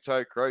the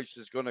Antichrist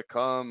is going to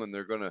come, and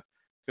they're going to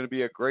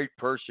be a great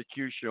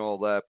persecution, all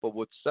that. But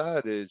what's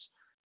sad is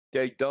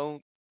they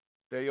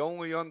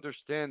only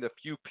understand a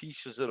few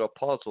pieces of the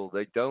puzzle.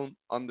 They don't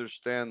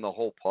understand the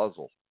whole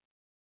puzzle.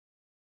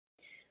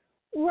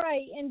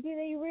 Right, and do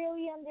they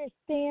really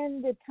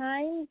understand the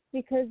times?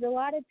 Because a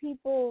lot of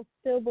people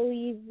still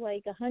believe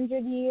like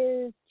 100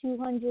 years,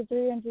 200,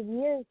 300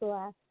 years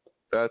left.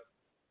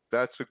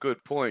 That's a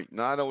good point.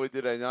 Not only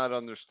do they not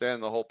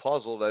understand the whole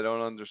puzzle, they don't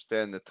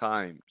understand the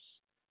times.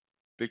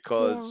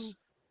 Because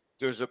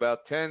there's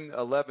about 10,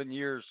 11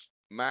 years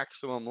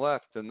maximum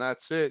left, and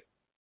that's it.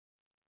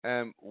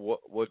 And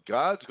what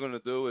God's going to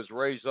do is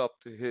raise up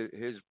to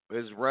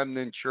his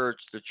remnant church,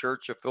 the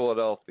Church of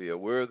Philadelphia.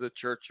 We're the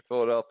Church of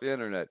Philadelphia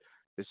Internet.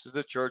 This is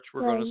the church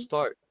we're going to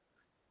start.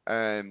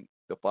 And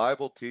the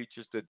Bible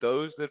teaches that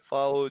those that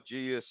follow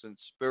Jesus in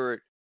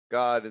spirit,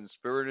 God in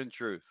spirit and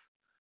truth,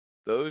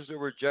 those that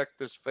reject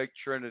this fake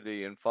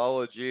Trinity and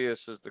follow Jesus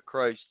as the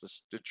Christ,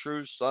 the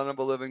true Son of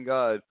the living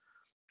God,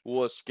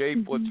 will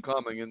escape what's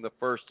coming in the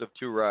first of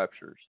two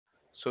raptures.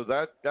 So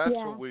that's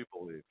what we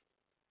believe.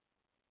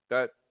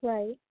 That's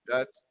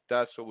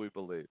what we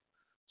believe.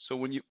 So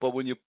when you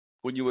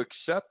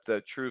accept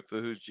that truth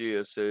of who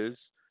Jesus is,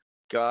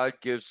 God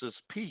gives us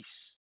peace.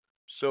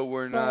 So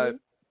we're not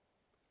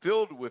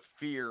filled with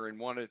fear and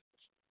want to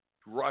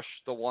rush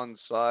to one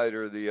side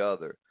or the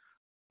other,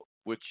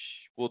 which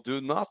will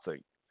do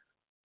nothing.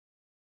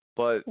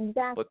 But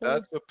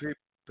that's what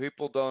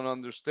people don't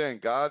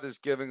understand. God is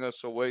giving us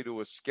a way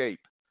to escape.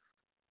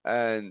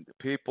 And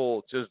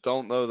people just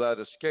don't know that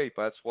escape.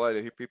 That's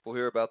why people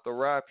hear about the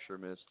rapture,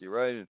 Misty,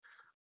 right? And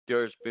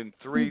there's been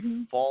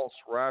three false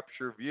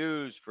rapture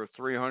views for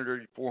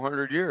 300,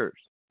 400 years.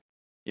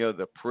 You know,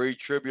 the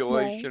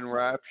pre-tribulation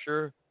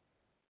rapture,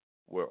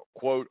 where,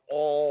 quote,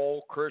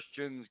 all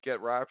Christians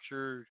get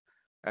raptured.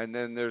 And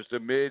then there's the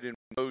mid and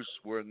most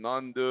where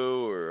none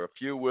do or a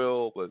few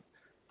will.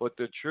 But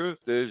the truth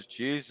is,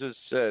 Jesus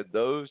said,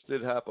 those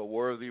that have a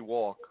worthy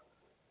walk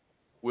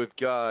with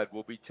God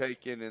will be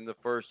taken in the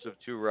first of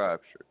two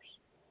raptures.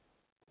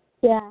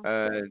 Yeah.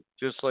 And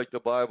just like the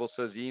Bible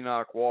says,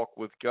 Enoch walked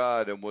with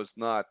God and was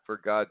not, for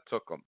God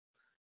took him.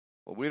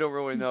 Well, we don't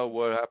really know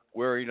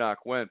where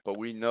Enoch went, but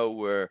we know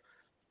where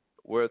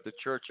the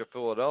Church of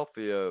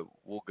Philadelphia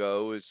will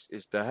go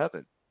is to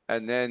heaven.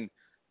 And then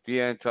the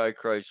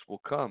Antichrist will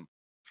come.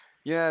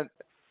 Yeah.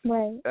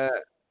 Right.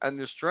 And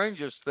the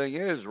strangest thing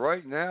is,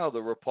 right now,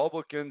 the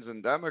Republicans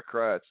and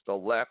Democrats, the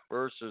left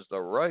versus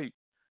the right,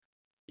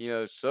 you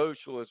know,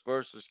 socialists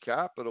versus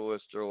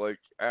capitalists are like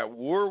at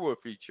war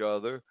with each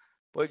other.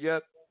 But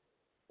yet,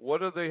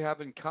 what do they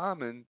have in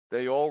common?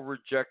 They all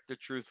reject the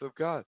truth of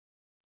God.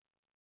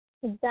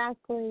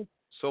 Exactly.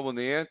 So when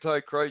the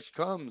Antichrist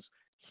comes,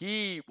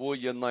 he will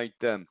unite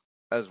them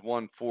as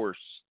one force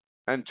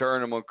and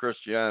turn them on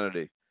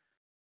Christianity.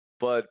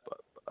 But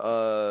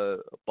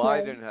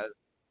Biden,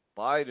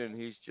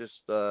 he's just,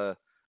 to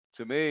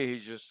me,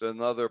 he's just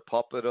another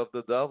puppet of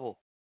the devil.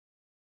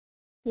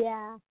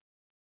 Yeah.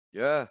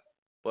 Yeah.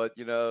 But,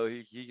 you know,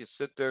 he can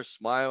sit there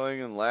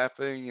smiling and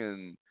laughing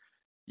and,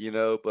 you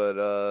know,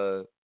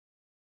 but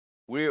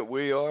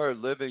we are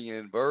living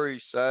in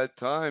very sad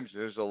times.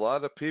 There's a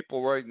lot of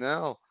people right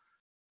now,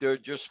 they're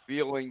just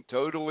feeling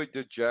totally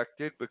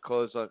dejected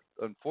because,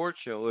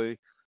 unfortunately,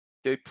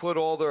 they put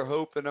all their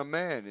hope in a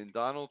man, in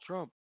Donald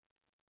Trump.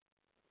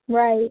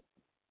 Right.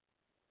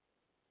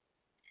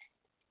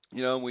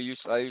 You know,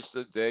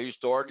 they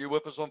used to argue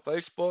with us on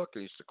Facebook.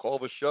 They used to call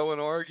the show and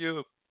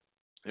argue.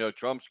 You know,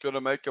 Trump's going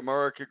to make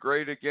America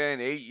great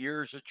again. 8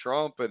 years of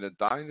Trump and a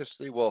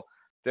dynasty. Well,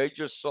 they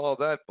just saw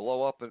that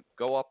blow up and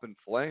go up in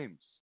flames.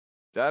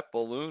 That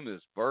balloon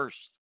is burst.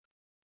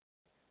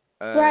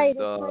 And, right. It's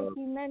like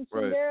you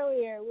mentioned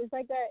earlier.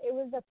 It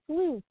was a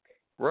fluke.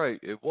 Right.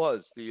 It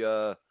was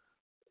the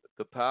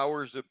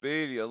powers that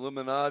be, the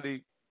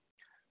Illuminati.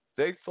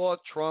 They thought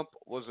Trump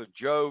was a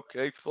joke.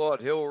 They thought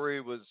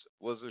Hillary was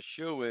a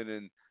shoo-in,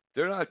 and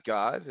they're not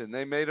God, and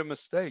they made a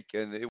mistake,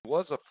 and it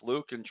was a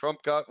fluke, and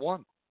Trump got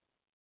one.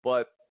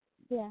 But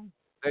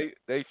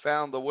they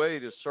found a way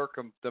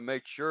to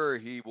make sure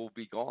he will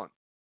be gone.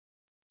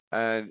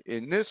 And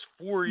in this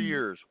 4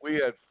 years, we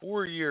had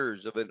 4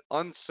 years of an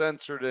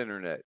uncensored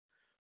internet,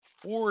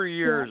 4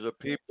 years of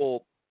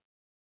people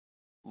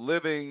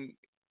living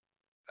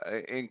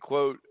in,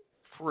 quote,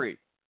 free.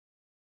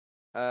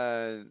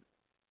 And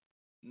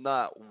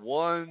not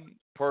one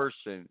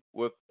person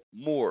with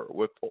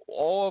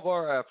all of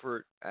our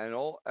effort and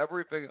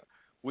everything,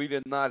 we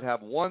did not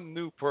have one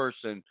new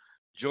person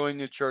join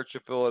the Church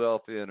of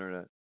Philadelphia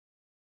internet.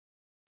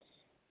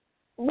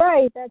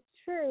 Right, that's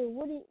true.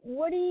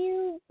 What do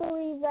you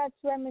believe that's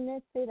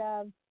reminiscent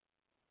of,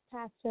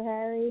 Pastor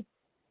Harry?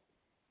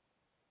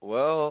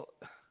 Well,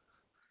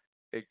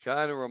 it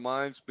kind of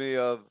reminds me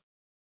of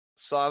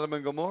Sodom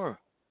and Gomorrah.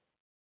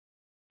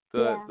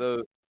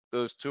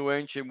 Those two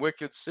ancient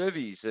wicked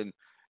cities, and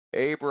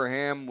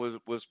Abraham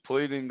was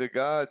pleading to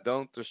God,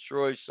 don't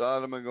destroy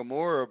Sodom and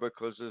Gomorrah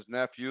because his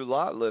nephew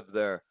Lot lived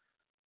there.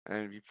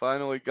 And he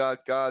finally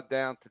got God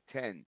down to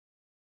 10,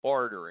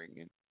 bartering,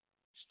 and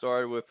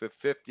started with the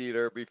 50,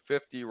 there'd be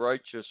 50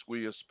 righteous, will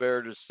you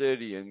spare the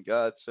city? And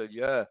God said,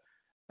 yeah.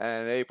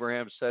 And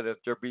Abraham said, if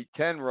there be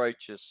 10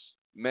 righteous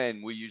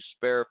men, will you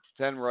spare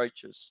 10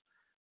 righteous?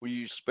 Will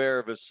you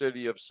spare the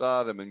city of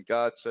Sodom? And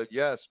God said,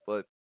 yes,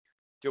 but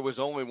there was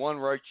only one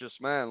righteous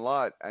man,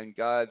 Lot, and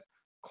God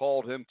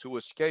called him to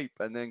escape,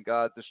 and then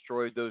God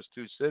destroyed those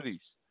two cities.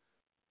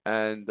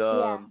 And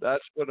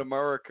that's what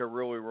America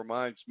really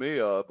reminds me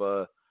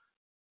of.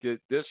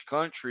 This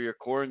country,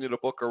 according to the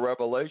book of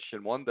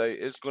Revelation, one day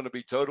is going to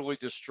be totally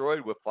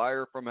destroyed with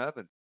fire from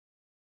heaven.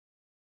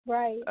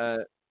 Right.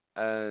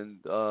 And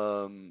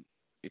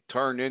it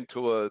turned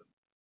into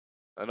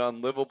an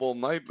unlivable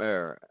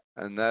nightmare.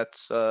 And that's,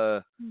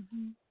 you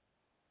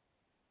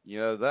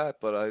know, that.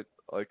 But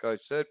like I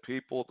said,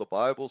 people, the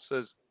Bible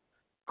says,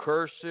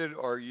 cursed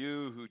are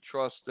you who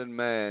trust in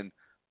man.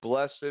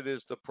 Blessed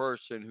is the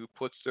person who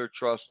puts their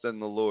trust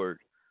in the Lord.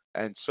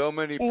 And so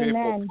many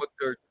people put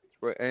their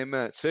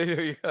amen. See,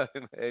 here you go.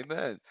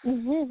 Amen.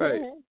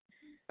 Right.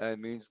 That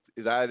means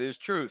that is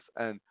truth.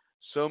 And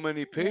so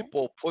many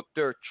people put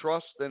their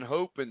trust and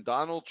hope in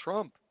Donald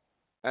Trump.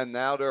 And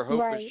now their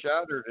hope is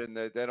shattered, and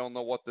they don't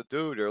know what to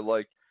do. They're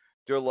like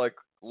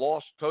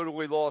lost,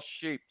 totally lost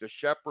sheep. The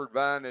shepherd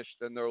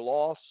vanished, and they're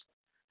lost.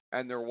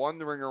 And they're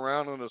wandering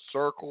around in a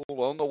circle,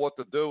 don't know what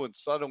to do, and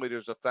suddenly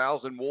there's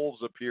 1,000 wolves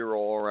appear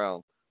all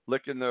around,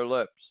 licking their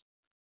lips.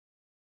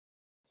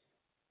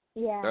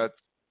 Yeah.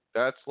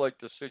 That's like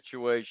the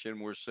situation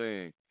we're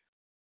seeing.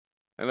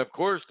 And of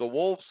course, the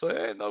wolves say,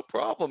 "Hey, no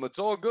problem, it's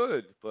all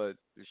good." But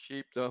the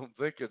sheep don't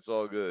think it's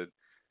all good,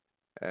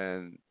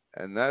 and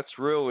that's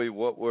really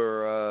what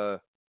we're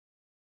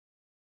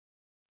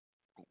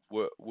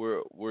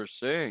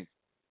seeing.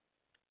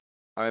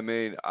 I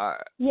mean,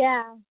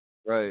 Yeah.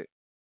 right.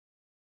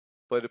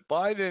 But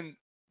Biden,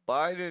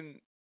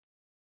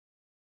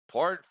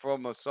 apart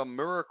from some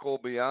miracle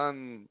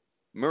beyond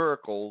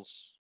miracles,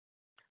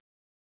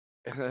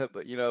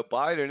 but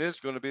Biden is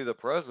going to be the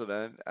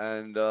president,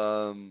 and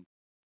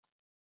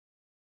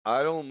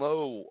I don't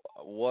know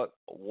what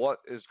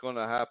is going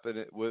to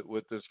happen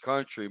with this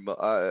country,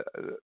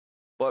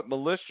 but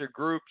militia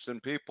groups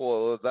and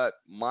people of that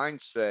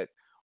mindset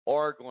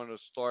are going to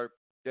start.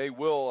 They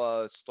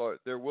will start.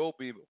 There will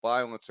be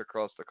violence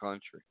across the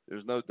country.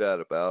 There's no doubt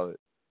about it.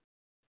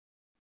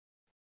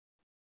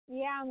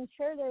 Yeah, I'm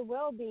sure there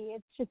will be.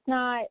 It's just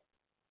not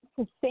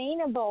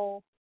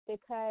sustainable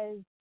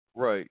because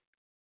Right.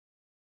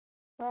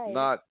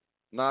 right.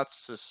 Not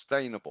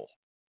sustainable.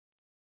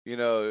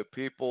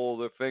 People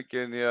they're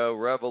thinking,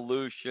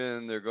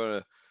 revolution. They're going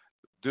to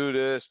do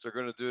this. They're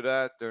going to do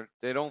that.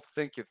 They don't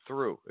think it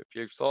through. If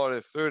you thought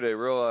it through, they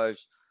realize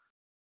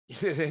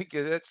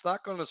it's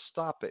not going to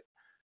stop it,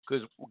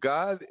 because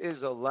God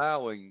is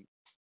allowing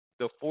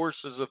the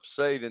forces of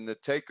Satan to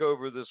take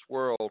over this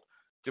world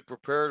to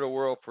prepare the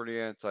world for the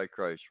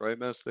Antichrist. Right,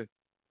 Misty?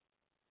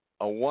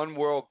 A one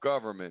world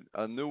government,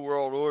 a new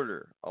world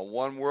order, a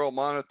one world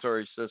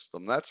monetary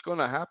system. That's going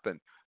to happen.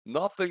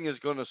 Nothing is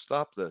going to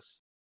stop this.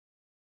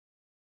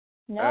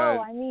 No,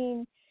 I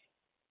mean,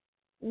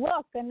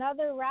 look,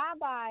 another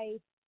rabbi,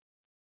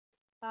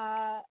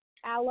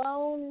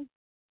 Alon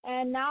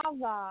and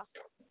Ava,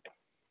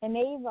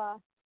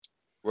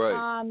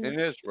 right, in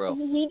Israel.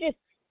 He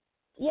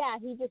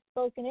just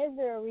spoke in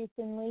Israel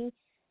recently,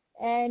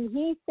 and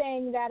he's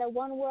saying that a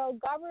one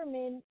world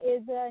government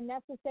is a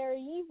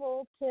necessary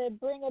evil to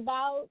bring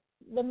about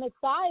the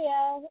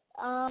Messiah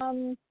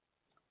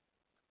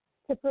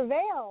to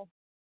prevail.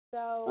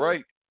 So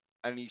right,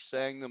 and he's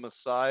saying the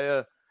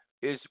Messiah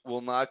will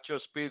not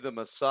just be the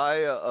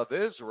Messiah of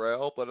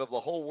Israel, but of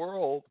the whole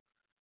world.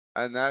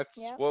 And that's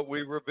what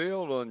we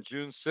revealed on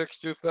June 6,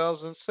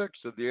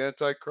 2006, that the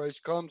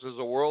Antichrist comes as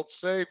a world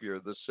savior,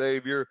 the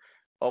savior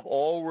of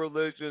all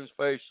religions,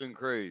 faiths, and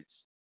creeds.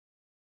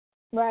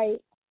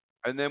 Right.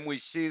 And then we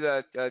see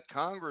that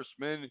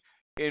congressman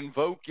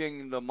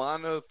invoking the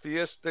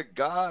monotheistic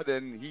God,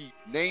 and he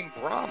named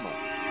Brahma.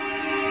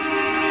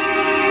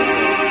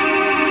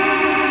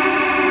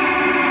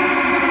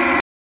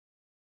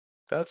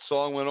 That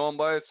song went on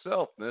by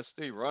itself,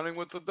 Misty, Running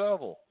with the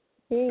Devil.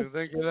 You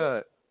think of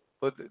that.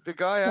 But the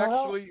guy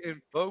actually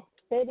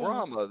invoked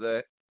Brahma,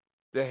 the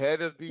head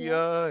of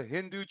the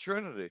Hindu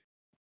Trinity.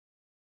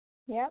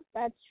 Yep,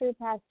 that's true,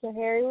 Pastor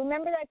Harry.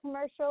 Remember that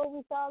commercial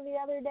we saw the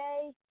other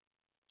day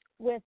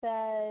with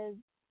an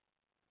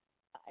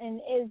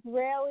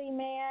Israeli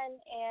man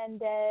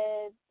and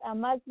a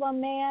Muslim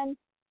man?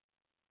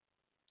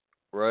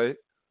 Right.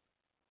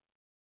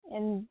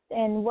 And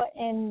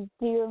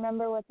do you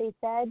remember what they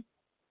said?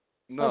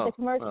 No. What the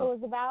commercial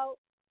was about?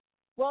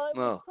 Well, it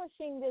was No.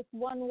 pushing this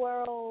one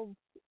world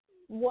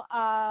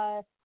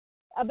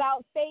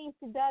about faith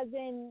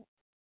doesn't.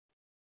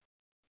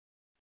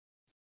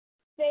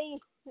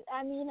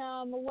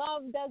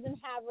 Love doesn't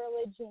have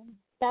religion.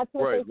 That's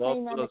what they're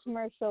saying on the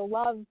commercial.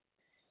 Love,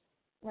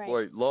 right?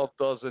 Right. Love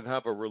doesn't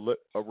have a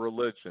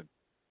religion.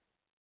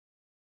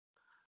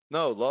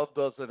 No, love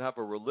doesn't have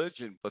a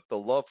religion, but the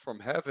love from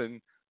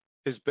heaven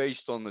is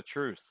based on the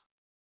truth.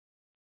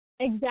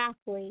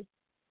 Exactly.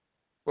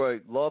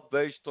 Right. Love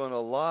based on a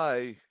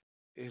lie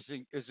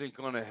isn't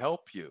going to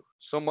help you.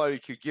 Somebody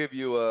could give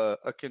you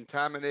a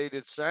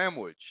contaminated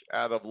sandwich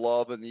out of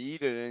love and you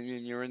eat it,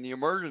 and you're in the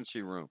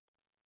emergency room.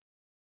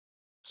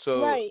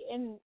 So right,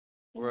 and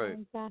right,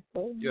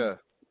 exactly. Yeah,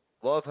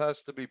 love has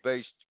to be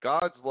based.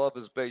 God's love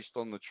is based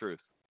on the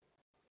truth.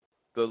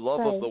 The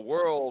love of the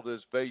world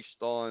is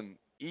based on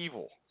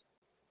evil,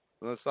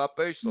 and it's not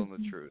based on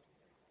the truth.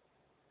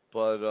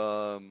 But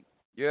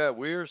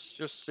we're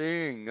just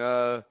seeing.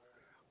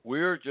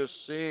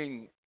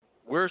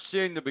 We're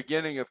seeing the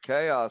beginning of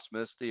chaos,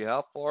 Misty.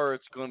 How far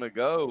it's going to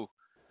go,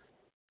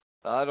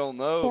 I don't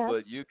know.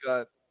 But you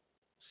got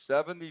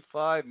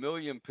 75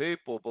 million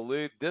people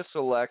believe this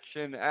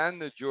election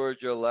and the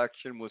Georgia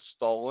election was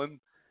stolen,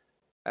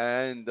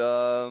 and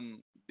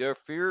their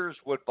fears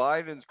what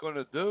Biden's going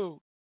to do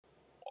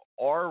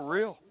are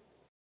real.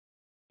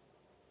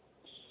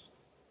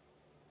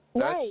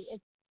 Right.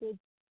 It's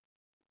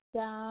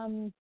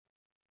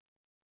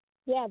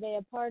they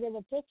are part of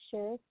the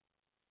picture.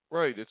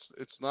 Right.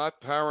 It's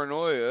not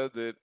paranoia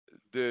that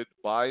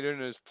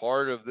Biden is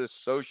part of this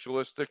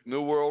socialistic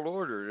new world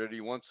order, that he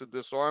wants to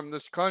disarm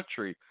this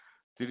country,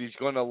 that he's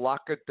going to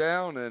lock it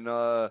down and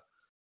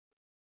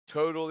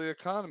total the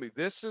economy.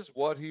 This is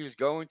what he's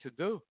going to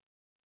do,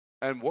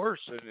 and worse,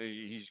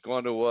 he's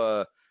going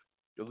to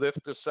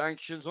lift the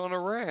sanctions on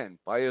Iran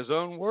by his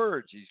own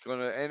words. He's going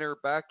to enter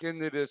back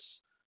into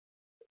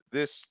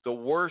the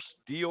worst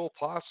deal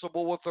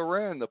possible with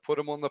Iran, to put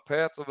them on the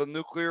path of a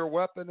nuclear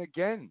weapon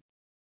again,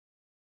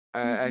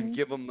 and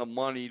give them the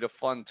money to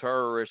fund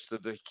terrorists to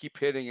keep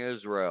hitting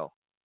Israel.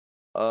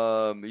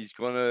 He's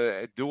going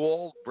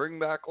to bring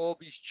back all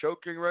these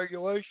choking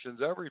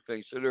regulations,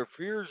 everything. So their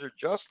fears are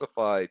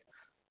justified.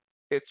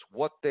 It's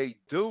what they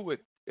do.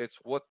 It's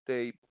what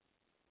they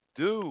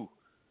do.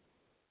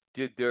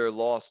 They're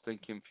lost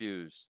and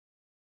confused,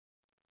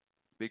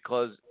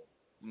 because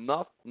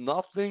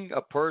nothing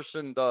a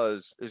person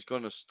does is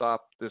going to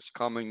stop this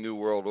coming new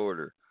world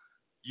order.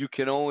 You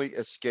can only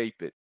escape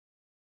it.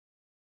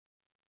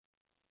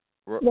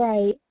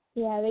 Right.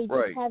 Yeah, they just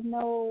right. have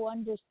no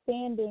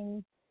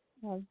understanding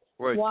of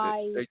right.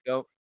 why. They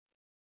don't.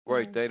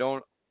 Right. They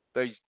don't.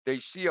 They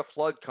see a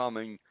flood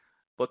coming,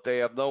 but they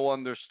have no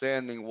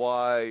understanding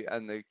why,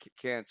 and they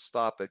can't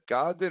stop it.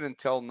 God didn't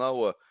tell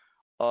Noah,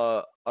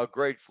 a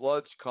great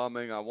flood's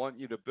coming. I want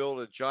you to build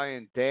a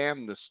giant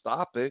dam to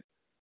stop it.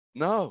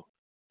 No,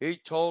 he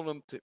told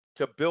him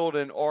to build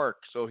an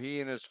ark so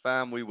he and his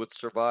family would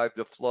survive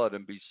the flood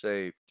and be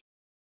saved.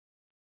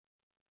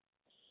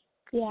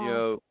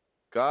 Yeah.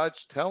 God's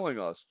telling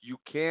us you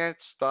can't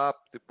stop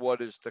what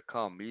is to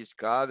come.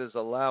 God is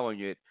allowing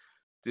it,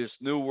 this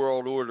new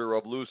world order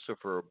of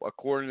Lucifer,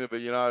 according to the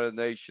United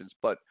Nations,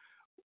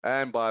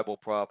 and Bible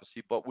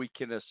prophecy. But we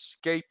can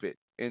escape it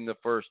in the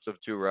first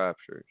of two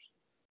raptures.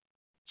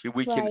 See,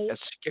 we can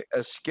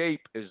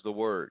escape is the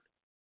word.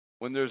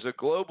 When there's a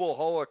global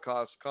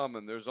Holocaust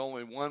coming, there's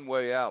only one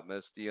way out,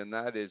 Misty, and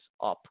that is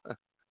up.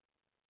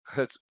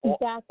 It's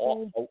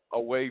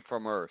away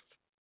from Earth.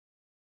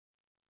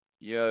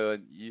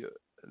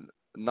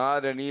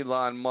 Not an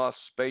Elon Musk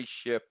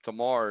spaceship to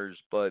Mars,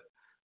 but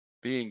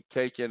being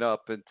taken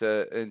up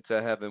into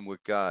heaven with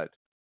God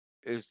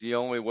is the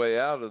only way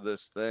out of this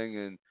thing.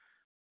 And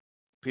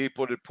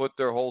people that put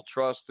their whole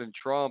trust in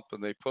Trump,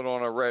 and they put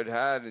on a red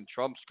hat, and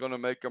Trump's going to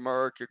make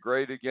America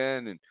great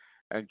again,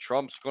 and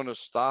Trump's going to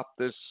stop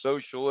this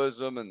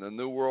socialism and the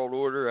New World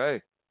Order.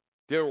 Hey,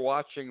 they're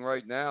watching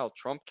right now.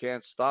 Trump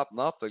can't stop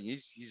nothing.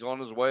 He's on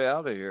his way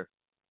out of here.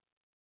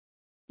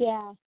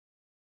 Yeah.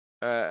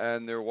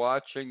 And they're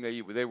watching.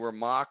 They were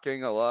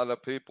mocking a lot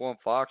of people on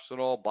Fox and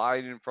all.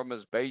 Biden from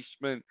his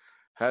basement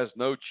has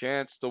no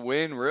chance to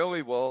win.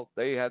 Really? Well,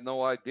 they had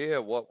no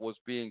idea what was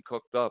being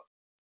cooked up.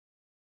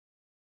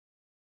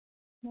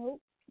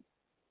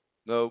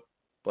 Nope.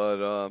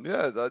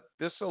 But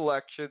this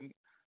election,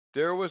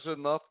 there was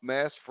enough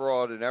mass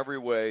fraud in every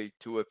way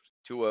to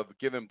have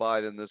given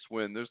Biden this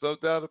win. There's no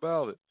doubt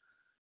about it.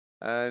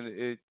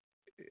 And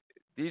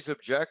these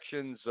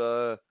objections,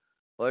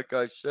 like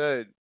I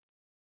said,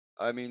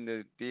 I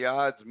mean the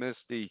odds,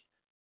 Misty,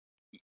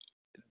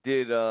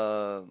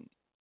 the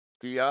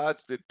odds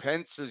that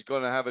Pence is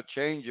going to have a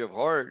change of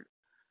heart,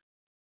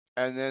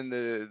 and then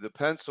the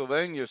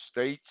Pennsylvania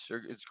states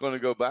it's going to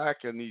go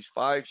back, and these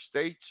 5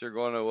 states are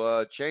going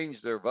to change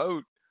their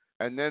vote,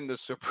 and then the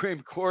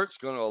Supreme Court's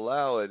going to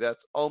allow it. That's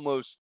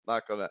almost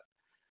not going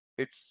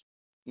to.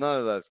 None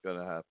of that's going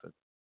to happen.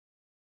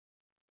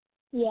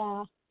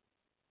 Yeah.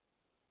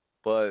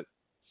 But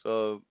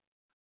so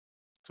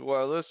to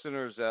our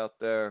listeners out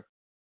there,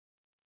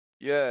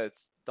 it's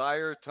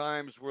dire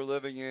times we're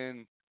living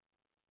in.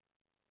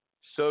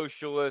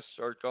 Socialists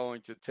are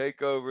going to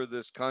take over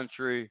this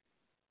country.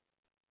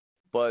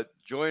 But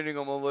joining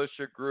a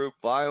militia group,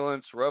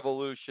 violence,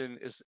 revolution,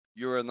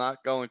 you're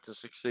not going to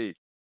succeed.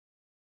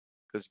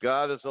 Because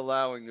God is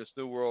allowing this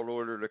new world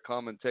order to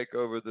come and take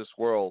over this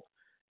world.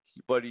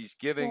 But he's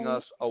giving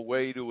us a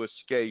way to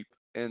escape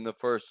in the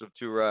first of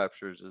two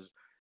raptures. Is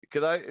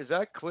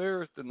that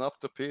clear enough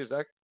to people? Is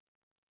that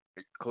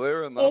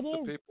clear enough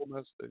to people,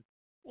 Misty?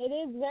 It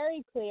is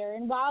very clear.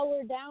 And while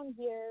we're down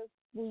here,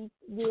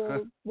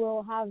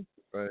 we'll have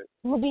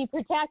we'll be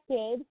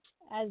protected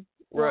as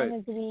long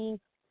as we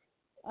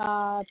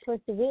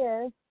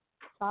persevere,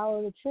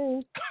 follow the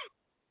truth,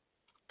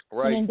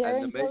 and endure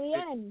until the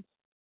end.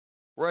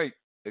 Right,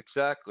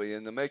 exactly.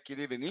 And to make it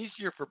even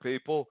easier for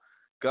people,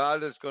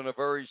 God is going to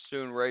very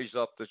soon raise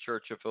up the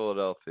Church of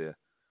Philadelphia,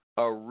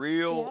 a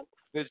real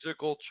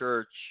physical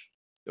church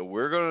that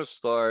we're going to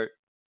start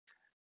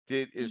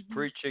that is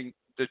preaching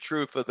the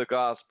truth of the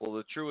gospel,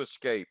 the true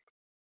escape,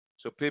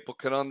 so people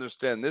can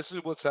understand this is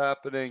what's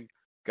happening.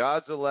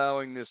 God's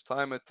allowing this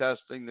time of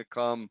testing to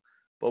come,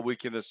 but we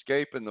can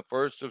escape in the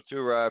first of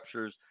two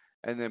raptures,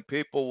 and then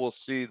people will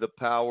see the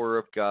power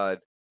of God.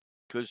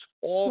 Because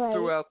all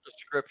throughout the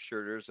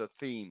Scripture, there's a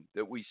theme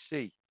that we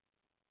see.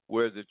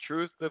 Where the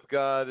truth of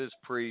God is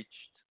preached,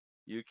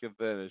 you can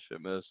finish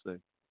it, Misty.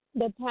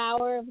 The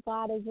power of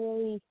God is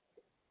released.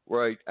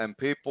 Right, and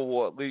people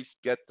will at least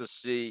get to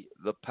see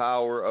the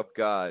power of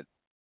God.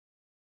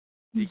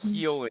 The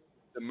healing,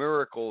 the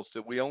miracles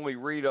that we only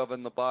read of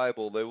in the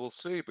Bible, they will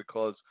see.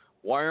 Because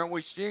why aren't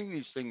we seeing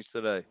these things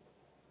today?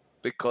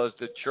 Because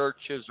the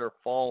churches are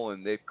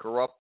fallen. They've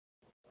corrupted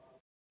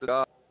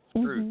God's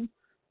truth.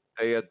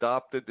 They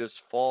adopted this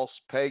false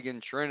pagan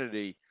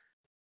trinity,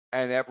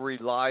 and every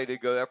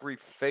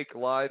fake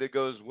lie that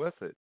goes with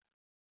it.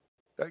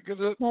 That's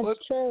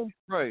true.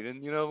 Right,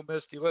 and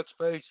Misty, let's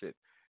face it.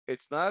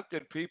 It's not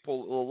that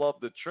people will love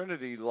the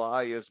Trinity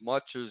lie as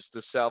much as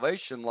the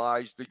salvation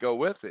lies that go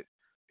with it.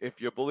 If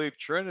you believe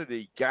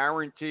Trinity,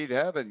 guaranteed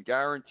heaven,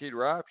 guaranteed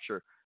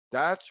rapture,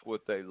 that's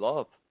what they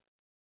love.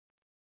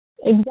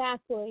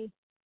 Exactly.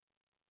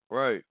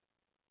 Right.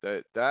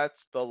 That's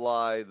the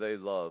lie they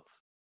love.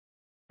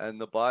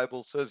 And the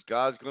Bible says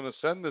God's going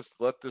to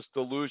let this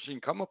delusion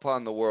come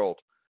upon the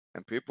world.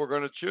 And people are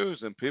going to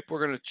choose. And people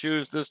are going to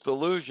choose this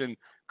delusion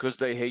because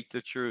they hate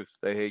the truth.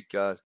 They hate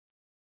God.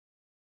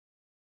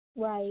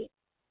 Right.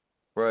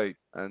 Right.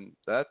 And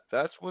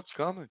that's what's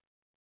coming.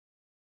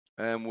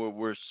 And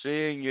we're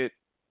seeing it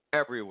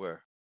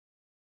everywhere.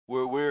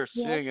 We're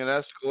seeing an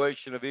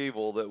escalation of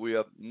evil that we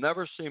have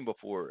never seen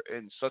before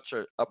in such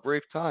a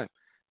brief time.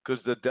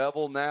 Because the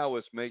devil now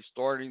is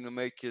starting to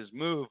make his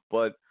move,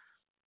 but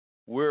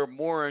we're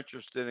more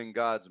interested in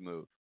God's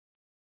move.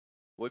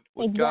 What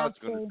exactly. God's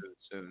going to do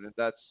soon. And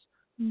that's,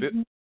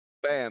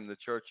 bam, the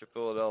Church of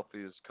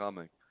Philadelphia is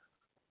coming.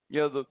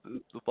 The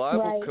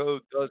Bible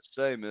code does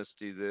say,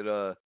 Misty,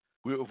 that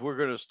if we're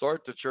going to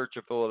start the Church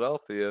of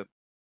Philadelphia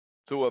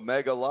through a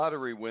mega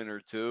lottery win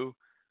or two,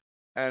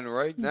 and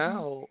right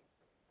now,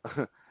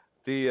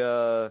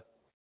 the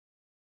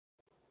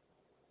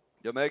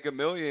Mega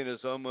Million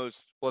is almost,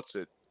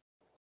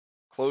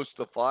 close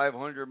to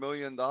 $500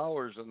 million, and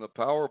the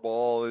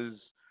Powerball is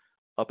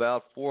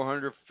about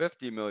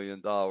 $450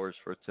 million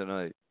for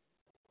tonight.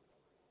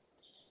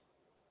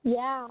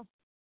 Yeah.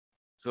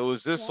 So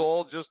is this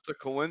all just a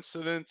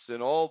coincidence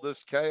and all this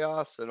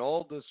chaos and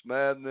all this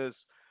madness?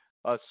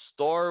 A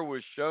star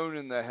was shown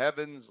in the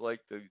heavens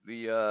like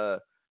the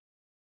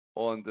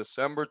on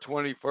December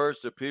 21st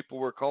that people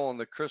were calling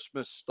the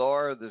Christmas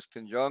star, this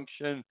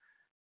conjunction,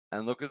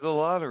 and look at the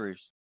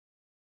lotteries.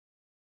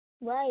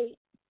 Right.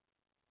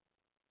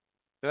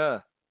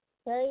 Yeah.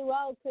 Very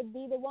well could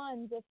be the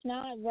ones, if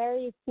not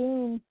very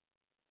soon.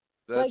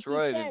 That's like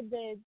right. You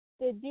said,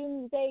 the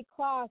doomsday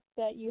clock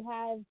that you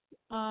have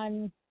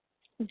on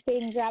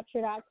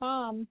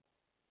SatansRapture.com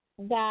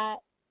that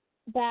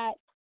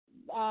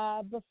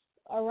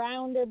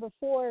around or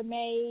before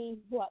May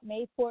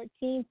 14th,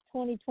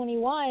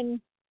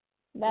 2021,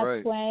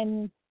 that's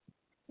when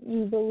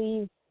you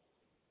believe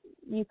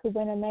you could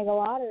win a mega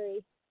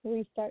lottery,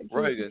 restart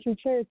Jesus True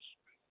Church.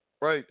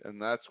 Right,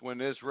 and that's when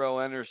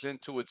Israel enters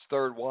into its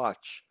third watch,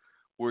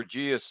 where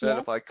Jesus said,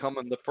 if I come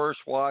in the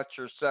first watch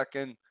or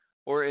second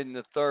or in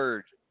the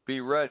third, be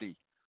ready.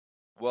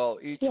 Well,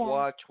 each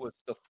watch was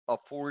a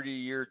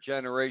 40-year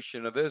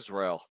generation of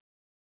Israel.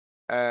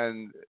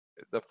 And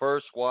the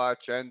first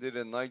watch ended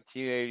in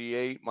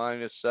 1988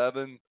 minus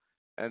 7,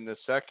 and the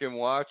second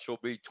watch will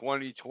be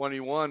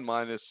 2021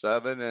 minus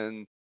 7.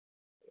 And,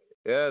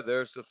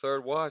 there's the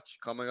third watch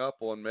coming up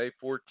on May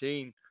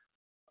 14,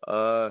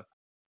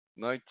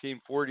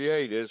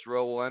 1948.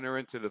 Israel will enter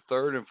into the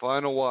third and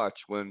final watch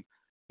when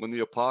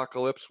the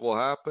apocalypse will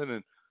happen,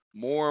 and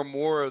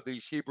more of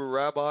these Hebrew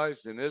rabbis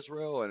in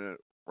Israel and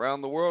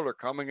around the world are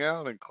coming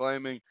out and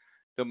claiming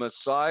the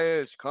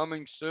Messiah is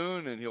coming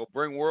soon and he'll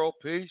bring world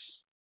peace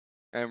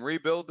and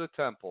rebuild the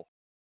temple.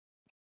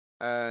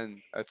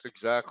 And that's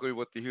exactly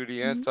what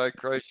the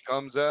Antichrist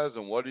comes as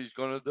and what he's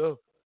going to do.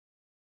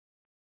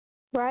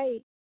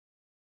 Right.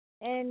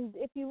 And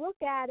if you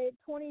look at it,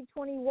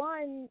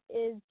 2021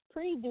 is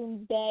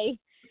pre-doomsday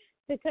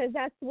because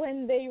that's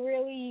when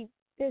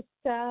this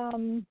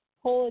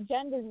whole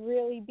agenda is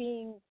really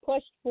being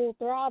pushed full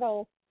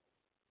throttle.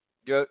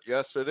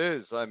 Yes, it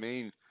is. I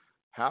mean,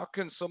 how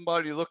can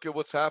somebody look at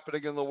what's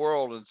happening in the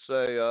world and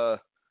say,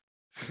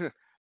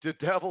 the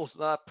devil's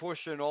not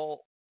pushing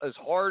all as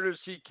hard as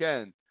he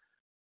can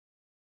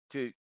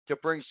to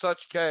bring such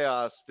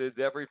chaos that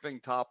everything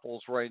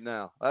topples right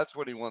now? That's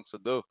what he wants to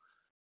do.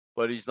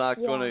 But he's not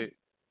going to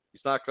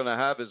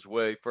have his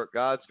way. For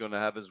God's going to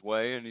have his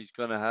way, and he's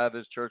going to have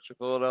his Church of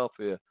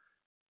Philadelphia.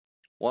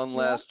 One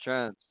last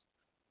chance.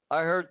 I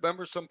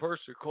remember some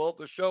person called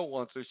the show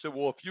once. They said,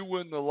 well, if you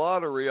win the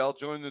lottery, I'll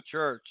join the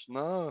church.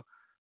 No.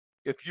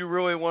 If you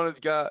really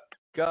wanted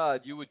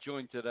God, you would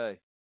join today.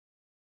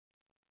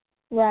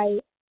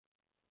 Right.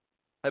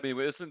 I mean,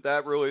 isn't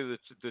that really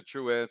the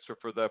true answer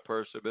for that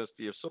person,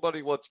 Misty? If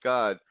somebody wants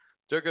God,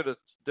 they're gonna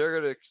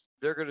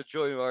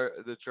join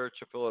the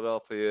Church of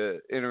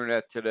Philadelphia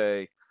internet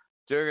today.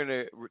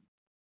 They're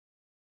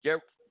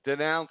gonna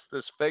denounce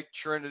this fake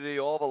Trinity,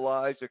 all the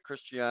lies of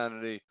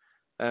Christianity,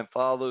 and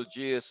follow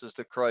Jesus as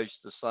the Christ,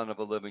 the Son of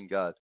a living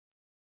God.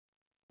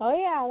 Oh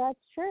yeah, that's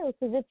true.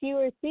 Because if you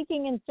were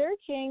seeking and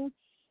searching,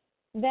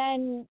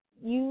 then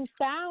you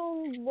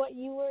found what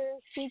you were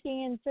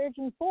seeking and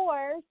searching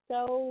for.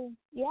 So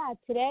yeah,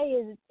 today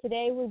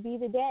would be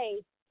the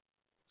day.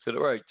 So,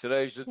 right,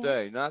 today's the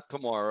day, not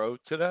tomorrow.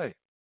 Today.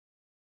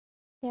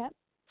 Yeah.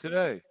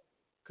 Today,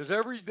 because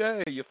every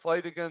day you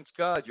fight against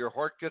God, your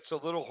heart gets a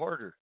little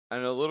harder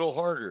and a little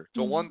harder.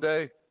 So one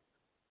day,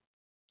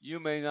 you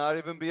may not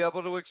even be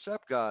able to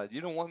accept God.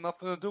 You don't want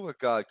nothing to do with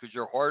God because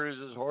your heart is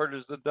as hard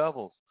as the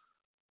devil's.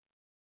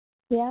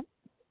 Yep.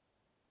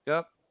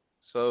 Yep.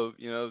 So,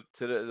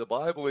 today, the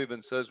Bible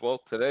even says,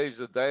 well, today's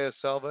the day of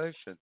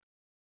salvation.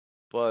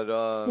 But,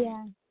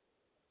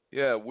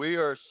 yeah, we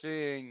are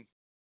seeing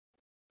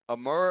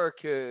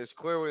America is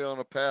clearly on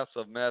a path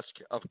of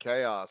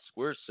chaos.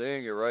 We're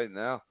seeing it right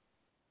now.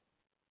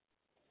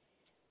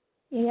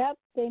 Yep,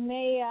 they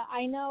may.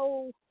 I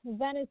know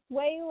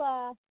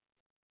Venezuela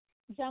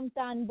jumped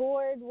on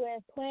board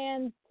with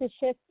plans to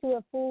shift to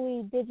a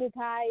fully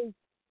digitized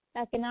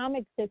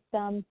economic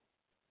system.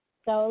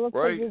 So it looks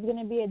like there's going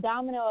to be a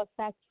domino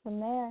effect from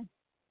there.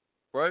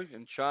 Right,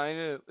 and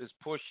China is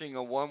pushing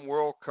a one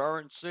world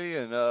currency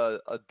and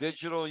a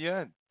digital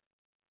yen.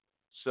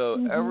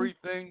 So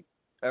everything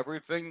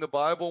the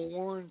Bible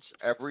warns,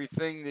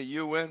 everything the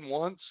UN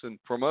wants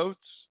and promotes,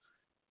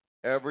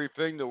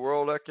 everything the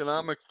World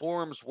Economic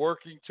Forum's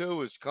working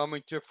to is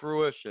coming to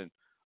fruition.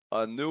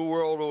 A new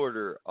world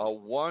order, a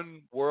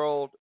one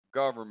world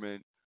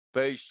government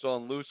based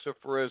on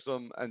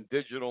Luciferism and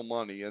digital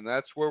money, and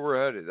that's where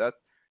we're headed. That's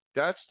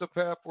the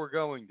path we're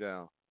going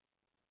down.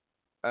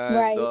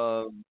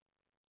 And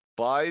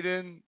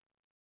Biden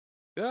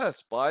gets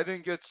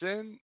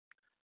in.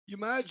 You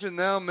imagine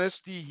now,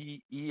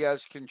 Misty, he has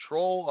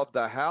control of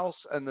the House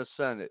and the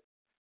Senate.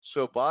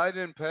 So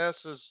Biden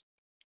proposes,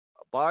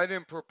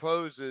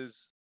 to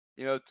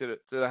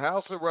the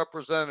House of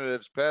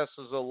Representatives,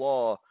 passes a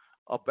law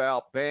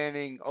about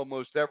banning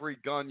almost every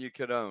gun you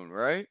could own,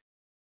 right?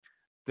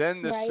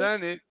 Then the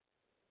Senate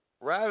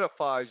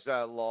ratifies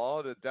that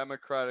law, the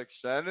Democratic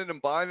Senate,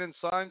 and Biden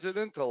signs it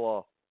into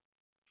law.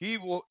 He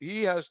will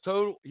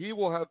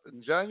have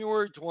on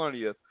January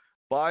 20th,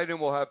 Biden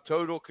will have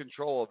total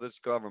control of this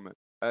government.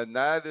 And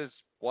that is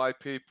why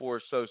people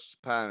are so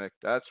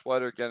panicked. That's why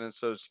they're getting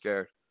so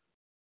scared.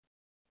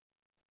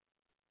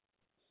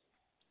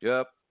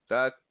 Yep,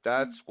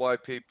 that's why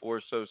people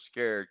are so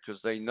scared,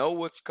 because they know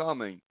what's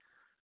coming,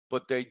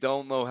 but they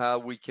don't know how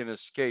we can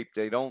escape.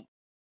 They don't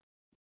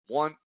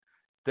want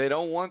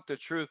the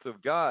truth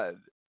of God,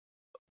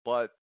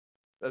 but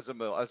as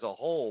a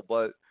whole,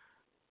 but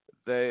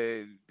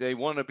they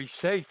want to be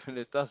safe, and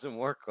it doesn't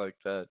work like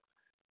that.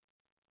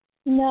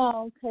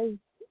 No, because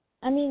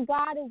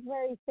God is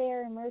very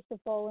fair and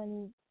merciful,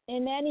 and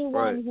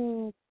anyone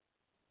who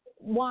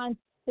wants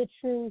the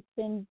truth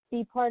and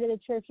be part of the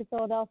Church of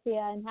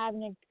Philadelphia and have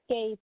an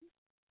escape,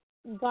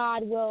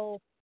 God will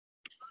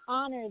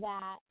honor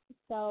that.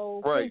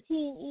 So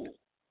he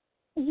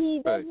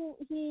doesn't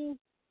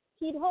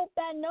he'd hope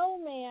that no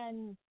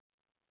man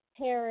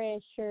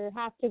perish or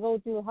have to go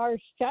through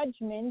harsh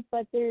judgment,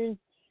 but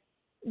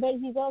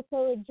he's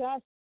also a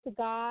just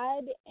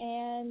God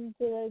and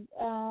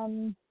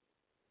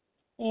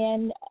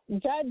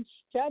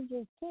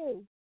judges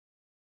too.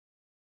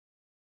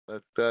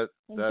 That's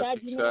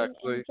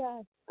exactly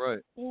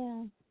right.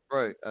 Yeah.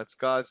 Right. That's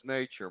God's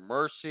nature.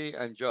 Mercy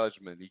and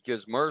judgment. He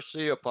gives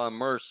mercy upon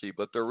mercy,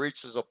 but there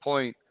reaches a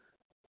point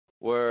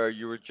where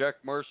you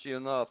reject mercy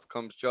enough,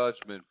 comes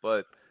judgment.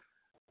 But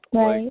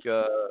like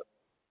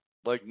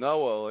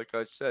Noah, like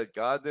I said,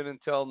 God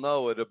didn't tell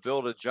Noah to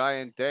build a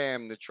giant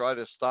dam to try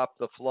to stop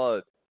the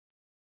flood.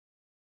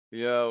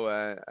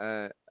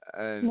 And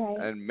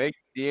make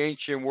the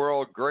ancient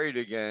world great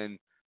again.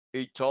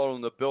 He told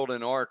him to build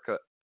an ark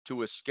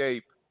to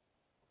escape.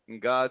 And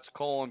God's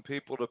calling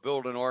people to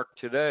build an ark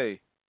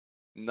today,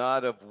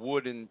 not of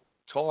wood and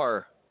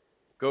tar.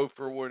 Go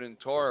for wood and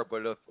tar,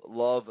 but of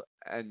love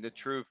and the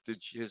truth that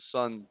his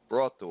son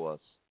brought to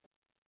us.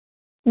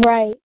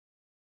 Right.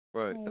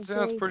 That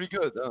sounds pretty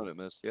good, don't it,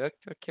 Misty? That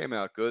came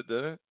out good,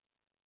 didn't it?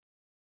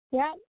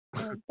 Yeah,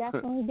 it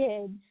definitely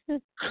did.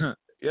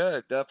 Yeah,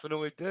 it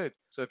definitely did.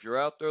 So if you're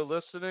out there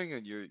listening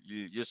and you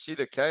see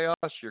the chaos,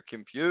 you're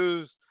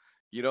confused,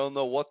 you don't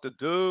know what to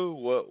do,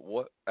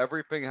 what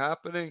everything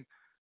happening,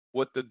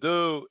 what to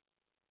do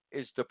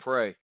is to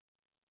pray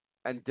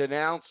and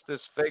denounce this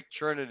fake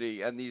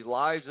Trinity and these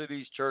lies of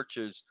these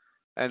churches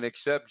and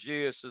accept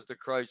Jesus as the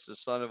Christ, the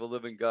Son of a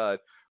living God.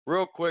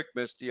 Real quick,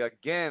 Misty,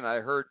 again, I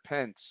heard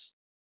Pence,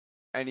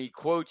 and he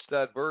quotes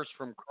that verse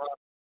from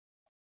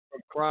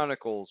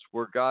Chronicles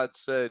where God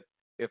said,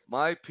 if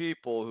my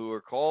people who are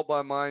called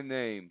by my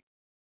name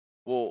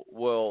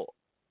will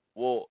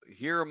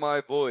hear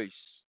my voice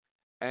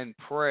and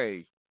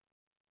pray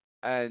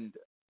and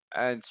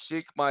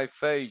seek my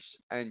face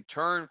and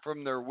turn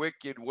from their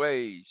wicked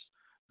ways,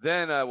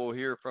 then I will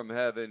hear from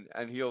heaven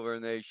and heal their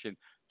nation.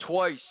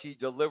 Twice he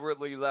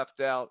deliberately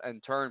left out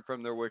and turned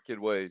from their wicked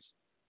ways.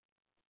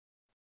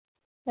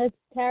 That's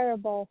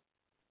terrible.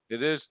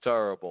 It is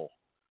terrible.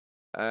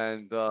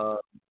 And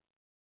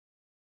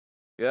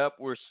yep,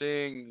 we're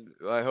seeing,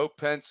 I hope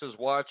Pence is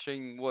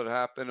watching what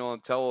happened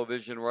on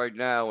television right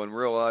now and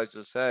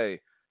realizes,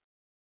 hey,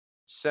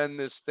 send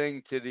this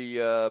thing to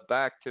the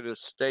back to the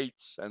states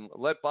and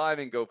let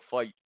Biden go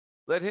fight.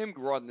 Let him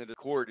run to the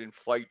court and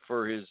fight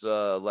for his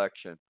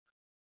election.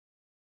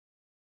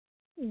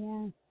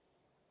 Yeah.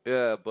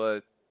 Yeah,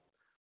 but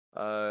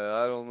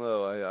I don't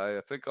know.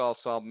 I think I'll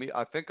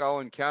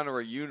encounter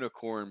a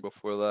unicorn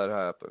before that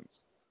happens.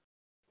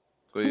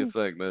 What do you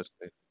think,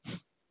 Misty?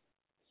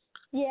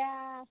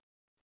 Yeah.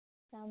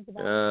 Sounds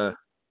about right.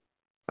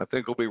 I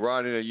think we'll be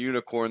riding a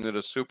unicorn to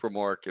the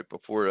supermarket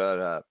before that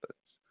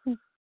happens.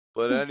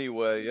 But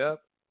anyway,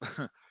 yep.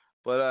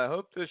 But I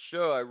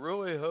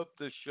really hope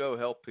this show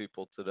helped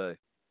people today.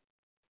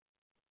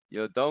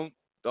 Don't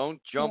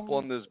jump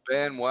on this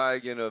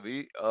bandwagon of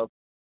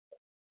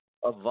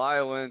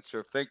violence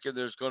or thinking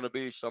there's going to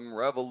be some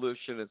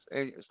revolution.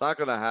 It's not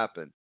going to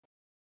happen.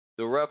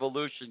 The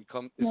revolution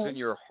is in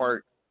your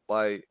heart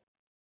by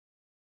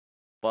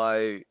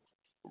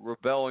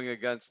rebelling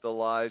against the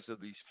lies of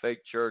these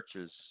fake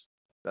churches.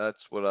 That's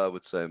what I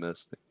would say,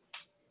 Misty.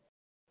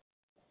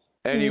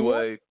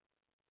 Anyway,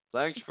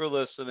 thanks for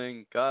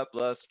listening. God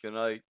bless. Good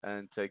night,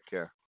 and take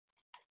care.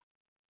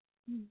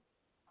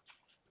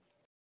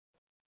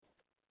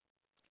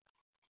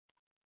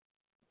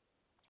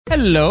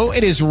 Hello,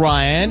 it is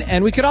Ryan,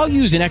 and we could all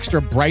use an extra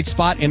bright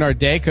spot in our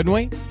day, couldn't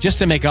we? Just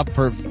to make up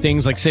for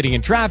things like sitting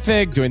in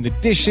traffic, doing the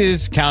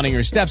dishes, counting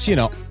your steps,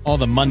 all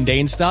the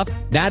mundane stuff.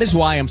 That is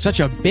why I'm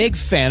such a big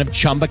fan of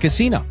Chumba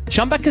Casino.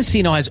 Chumba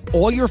Casino has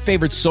all your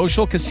favorite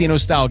social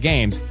casino-style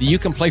games that you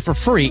can play for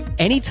free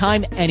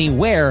anytime,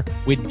 anywhere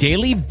with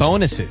daily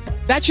bonuses.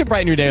 That should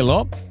brighten your day a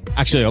little.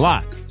 Actually, a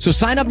lot. So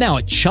sign up now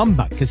at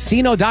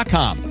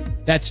ChumbaCasino.com.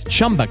 That's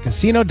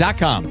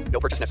ChumbaCasino.com. No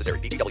purchase necessary.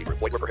 VGW Group.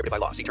 Void where prohibited by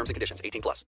law. See terms and conditions. 18+.